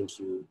Cambridge, I think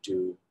you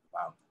do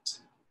about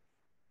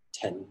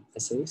 10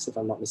 essays, if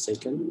I'm not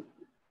mistaken.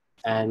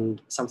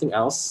 And something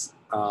else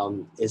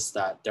is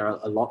that there are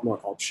a lot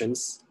more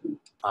options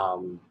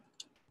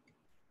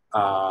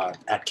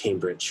at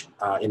Cambridge.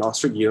 In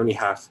Oxford, you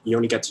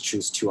only get to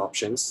choose 2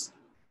 options,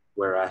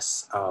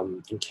 whereas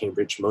in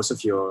Cambridge, most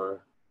of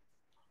your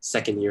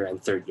second year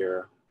and third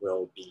year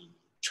will be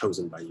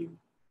chosen by you.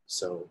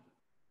 So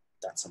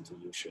that's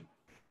something you should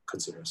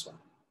consider as well.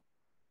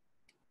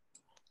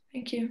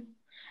 Thank you.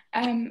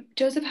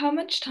 Joseph, how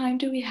much time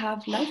do we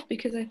have left?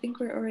 Because I think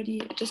we're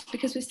already, just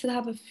because we still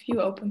have a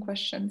few open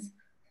questions.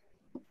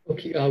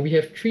 Okay, we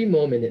have 3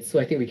 more minutes, so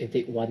I think we can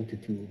take 1 to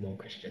 2 more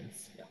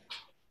questions. Yeah.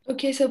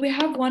 Okay, so we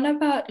have one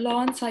about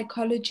law and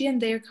psychology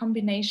and their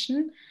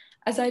combination.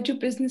 As I do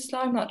business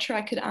law, I'm not sure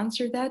I could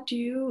answer that. Do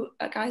you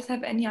guys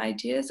have any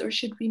ideas, or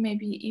should we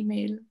maybe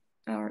email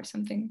or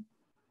something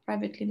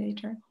privately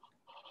later?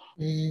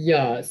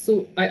 Yeah,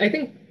 so I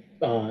think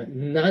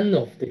none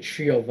of the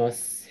 3 of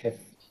us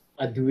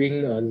are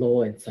doing a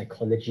law and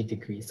psychology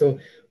degree, so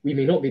we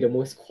may not be the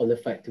most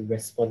qualified to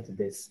respond to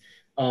this.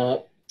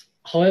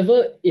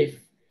 However, if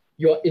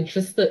you're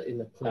interested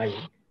in applying,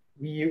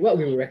 what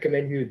we would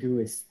recommend you to do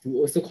is to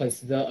also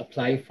consider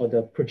applying for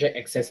the Project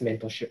Access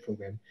Mentorship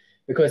Program.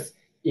 Because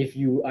if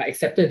you are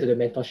accepted into the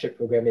mentorship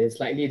program, it is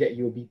likely that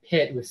you'll be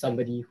paired with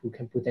somebody who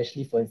can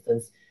potentially, for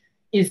instance,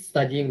 is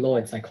studying law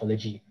and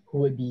psychology, who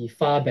would be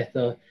far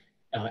better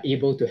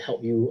able to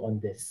help you on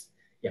this.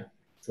 Yeah.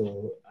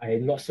 So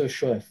I'm not so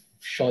sure if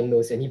Sean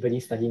knows anybody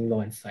studying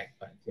law and psych,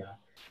 but yeah,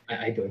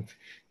 I don't.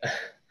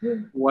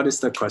 What is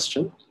the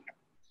question?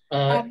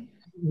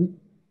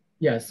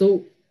 Yeah,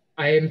 so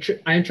I am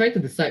trying to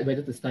decide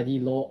whether to study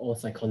law or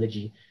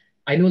psychology.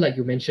 I know, like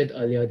you mentioned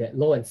earlier, that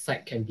law and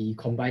psych can be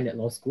combined at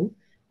law school.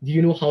 Do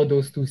you know how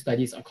those 2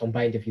 studies are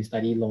combined if you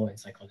study law and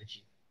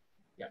psychology?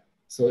 Yeah.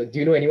 So do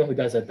you know anyone who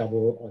does a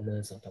double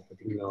honors or double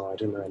degree? No, I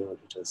don't know anyone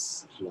who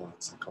does law and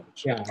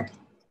psychology. Yeah.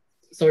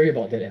 Sorry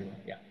about that, Emma.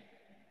 Yeah.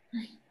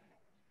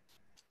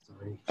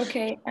 Sorry.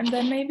 Okay, and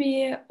then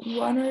maybe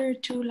 1 or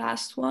 2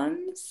 last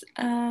ones.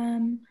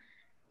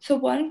 So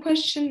one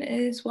question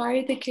is, why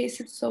are the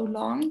cases so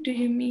long? Do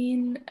you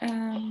mean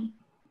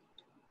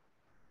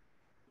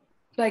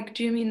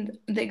do you mean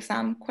the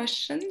exam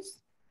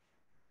questions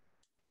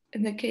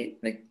in the case,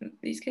 like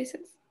these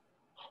cases?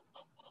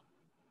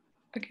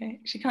 Okay,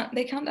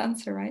 they can't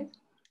answer, right?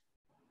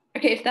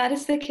 Okay, if that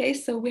is the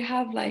case, so we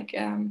have like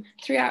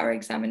 3-hour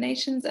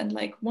examinations and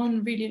like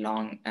 1 really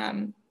long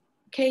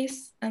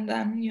case, and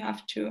then you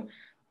have to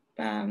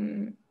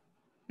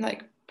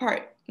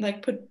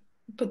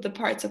put the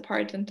parts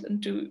apart and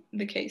do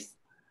the case.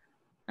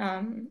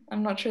 I'm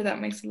not sure that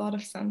makes a lot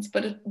of sense,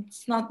 but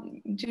it's not.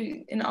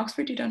 In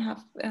Oxford, you don't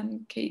have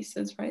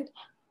cases, right?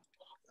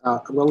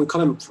 Well, we call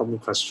them problem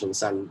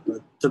questions, and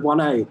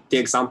the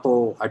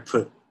example I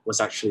put was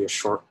actually a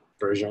short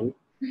version.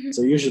 Mm-hmm.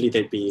 So usually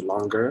they'd be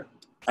longer.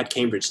 At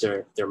Cambridge,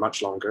 they're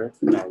much longer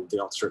than the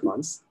Oxford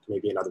ones.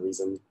 Maybe another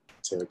reason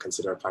to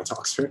consider applying to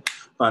Oxford,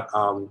 but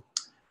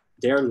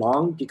they're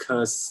long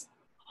because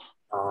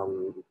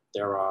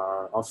there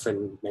are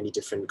often many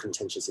different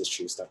contentious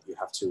issues that you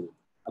have to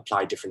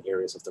apply different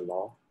areas of the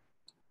law.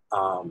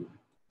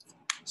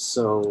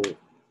 So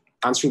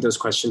answering those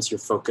questions, you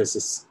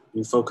focus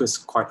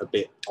quite a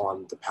bit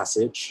on the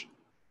passage,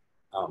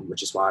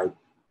 which is why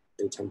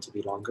they tend to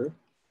be longer.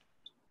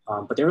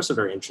 But they're also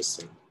very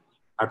interesting.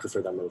 I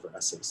prefer them over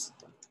essays.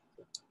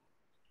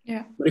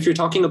 Yeah. But if you're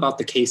talking about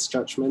the case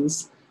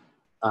judgments,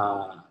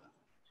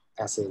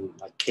 as in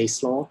like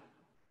case law,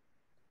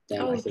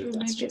 then I think true.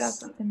 that's Maybe that's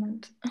just what they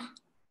meant.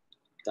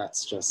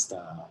 that's just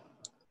a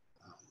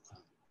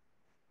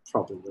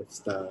problem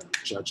with the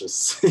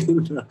judges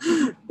in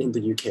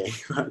the UK.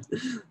 But,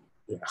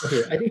 yeah.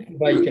 Okay, I think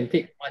you can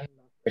take one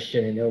last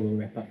question and then we'll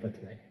wrap up for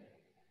tonight.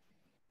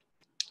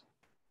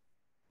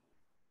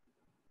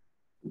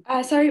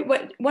 Sorry,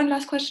 what? One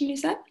last question you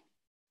said?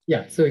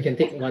 Yeah, so we can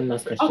take one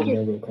last question, Okay.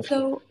 then we'll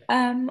continue.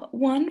 So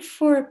one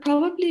for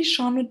probably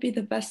Sean would be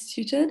the best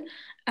suited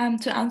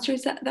to answer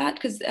that,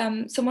 because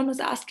someone was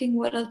asking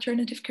what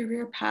alternative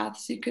career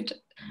paths you could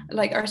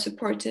are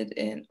supported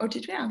in, or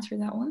did we answer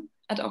that one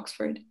at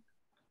Oxford?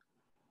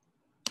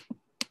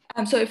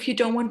 So if you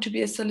don't want to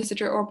be a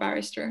solicitor or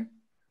barrister.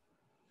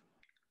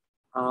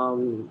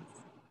 I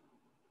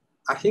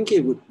think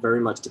it would very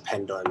much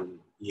depend on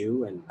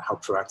you and how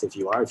proactive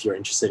you are. If you're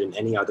interested in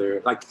any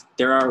other,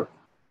 there are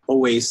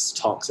always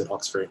talks at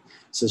Oxford,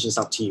 so it's just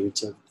up to you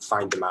to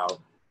find them out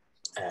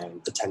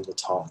and attend the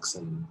talks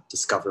and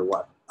discover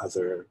what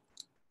other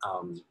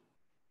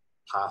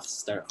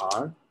paths there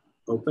are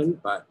open.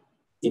 But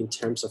in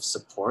terms of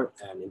support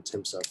and in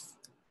terms of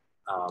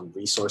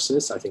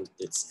resources, I think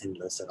it's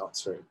endless at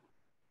Oxford.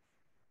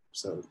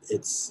 So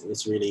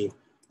it's really,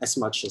 as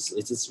much as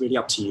it's really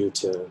up to you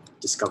to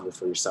discover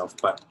for yourself.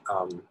 But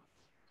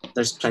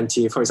there's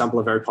plenty. For example,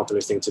 a very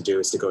popular thing to do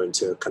is to go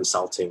into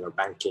consulting or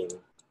banking.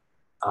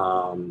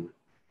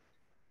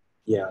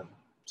 Yeah,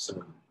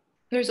 so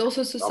there's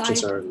also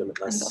society are and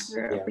limitless.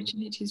 other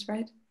opportunities,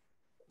 right?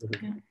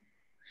 Mm-hmm.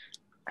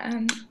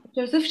 Yeah.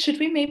 Joseph, should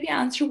we maybe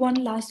answer one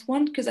last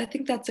one? Because I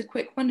think that's a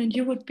quick one and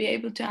you would be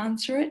able to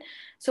answer it.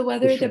 So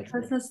whether the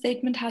personal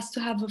statement has to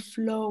have a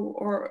flow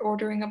or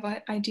ordering of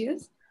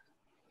ideas?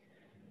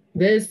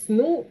 There's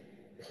no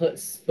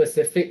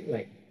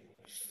specific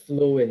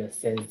flow in a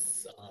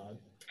sense.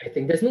 I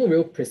think there's no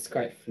real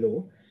prescribed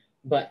flow,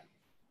 but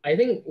I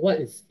think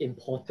what is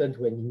important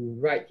when you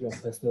write your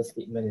personal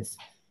statement is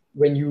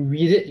when you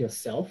read it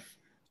yourself,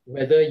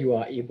 whether you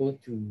are able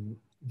to,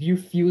 do you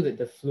feel that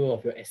the flow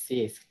of your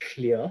essay is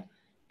clear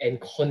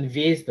and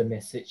conveys the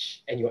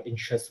message and your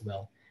interest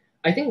well?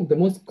 I think the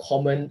most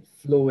common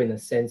flow in a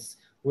sense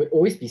would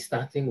always be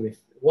starting with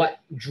what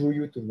drew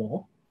you to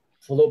law,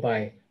 followed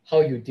by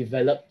how you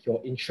develop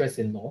your interest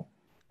in law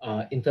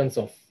in terms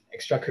of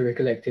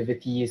extracurricular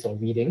activities or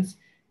readings,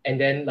 and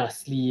then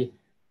lastly,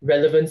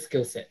 relevant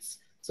skill sets.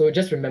 So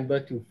just remember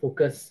to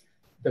focus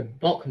the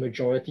bulk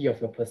majority of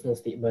your personal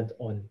statement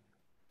on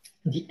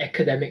the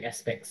academic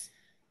aspects,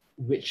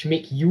 which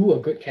make you a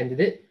good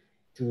candidate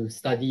to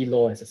study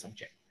law as a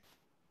subject.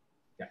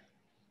 Yeah.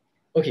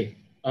 Okay.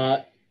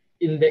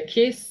 In that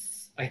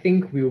case, I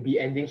think we will be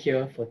ending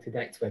here for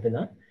tonight's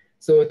webinar.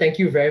 So thank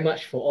you very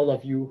much for all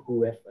of you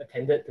who have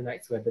attended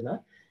tonight's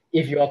webinar.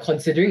 If you are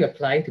considering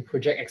applying to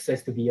Project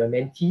Access to be a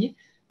mentee,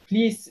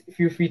 please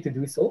feel free to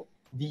do so.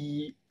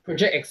 The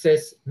Project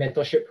Access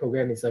mentorship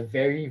program is a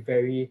very,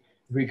 very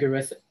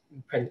rigorous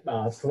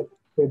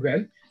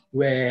program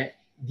where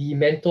the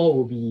mentor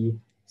will be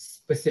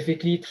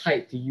specifically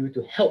tied to you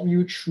to help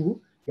you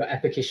through your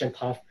application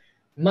path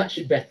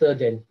much better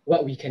than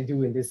what we can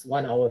do in this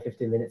 1 hour,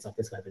 15 minutes of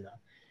this webinar.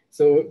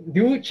 So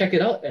do check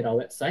it out at our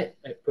website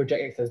at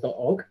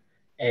projectaccess.org,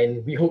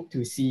 and we hope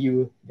to see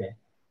you there.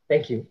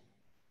 Thank you.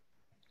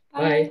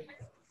 Bye.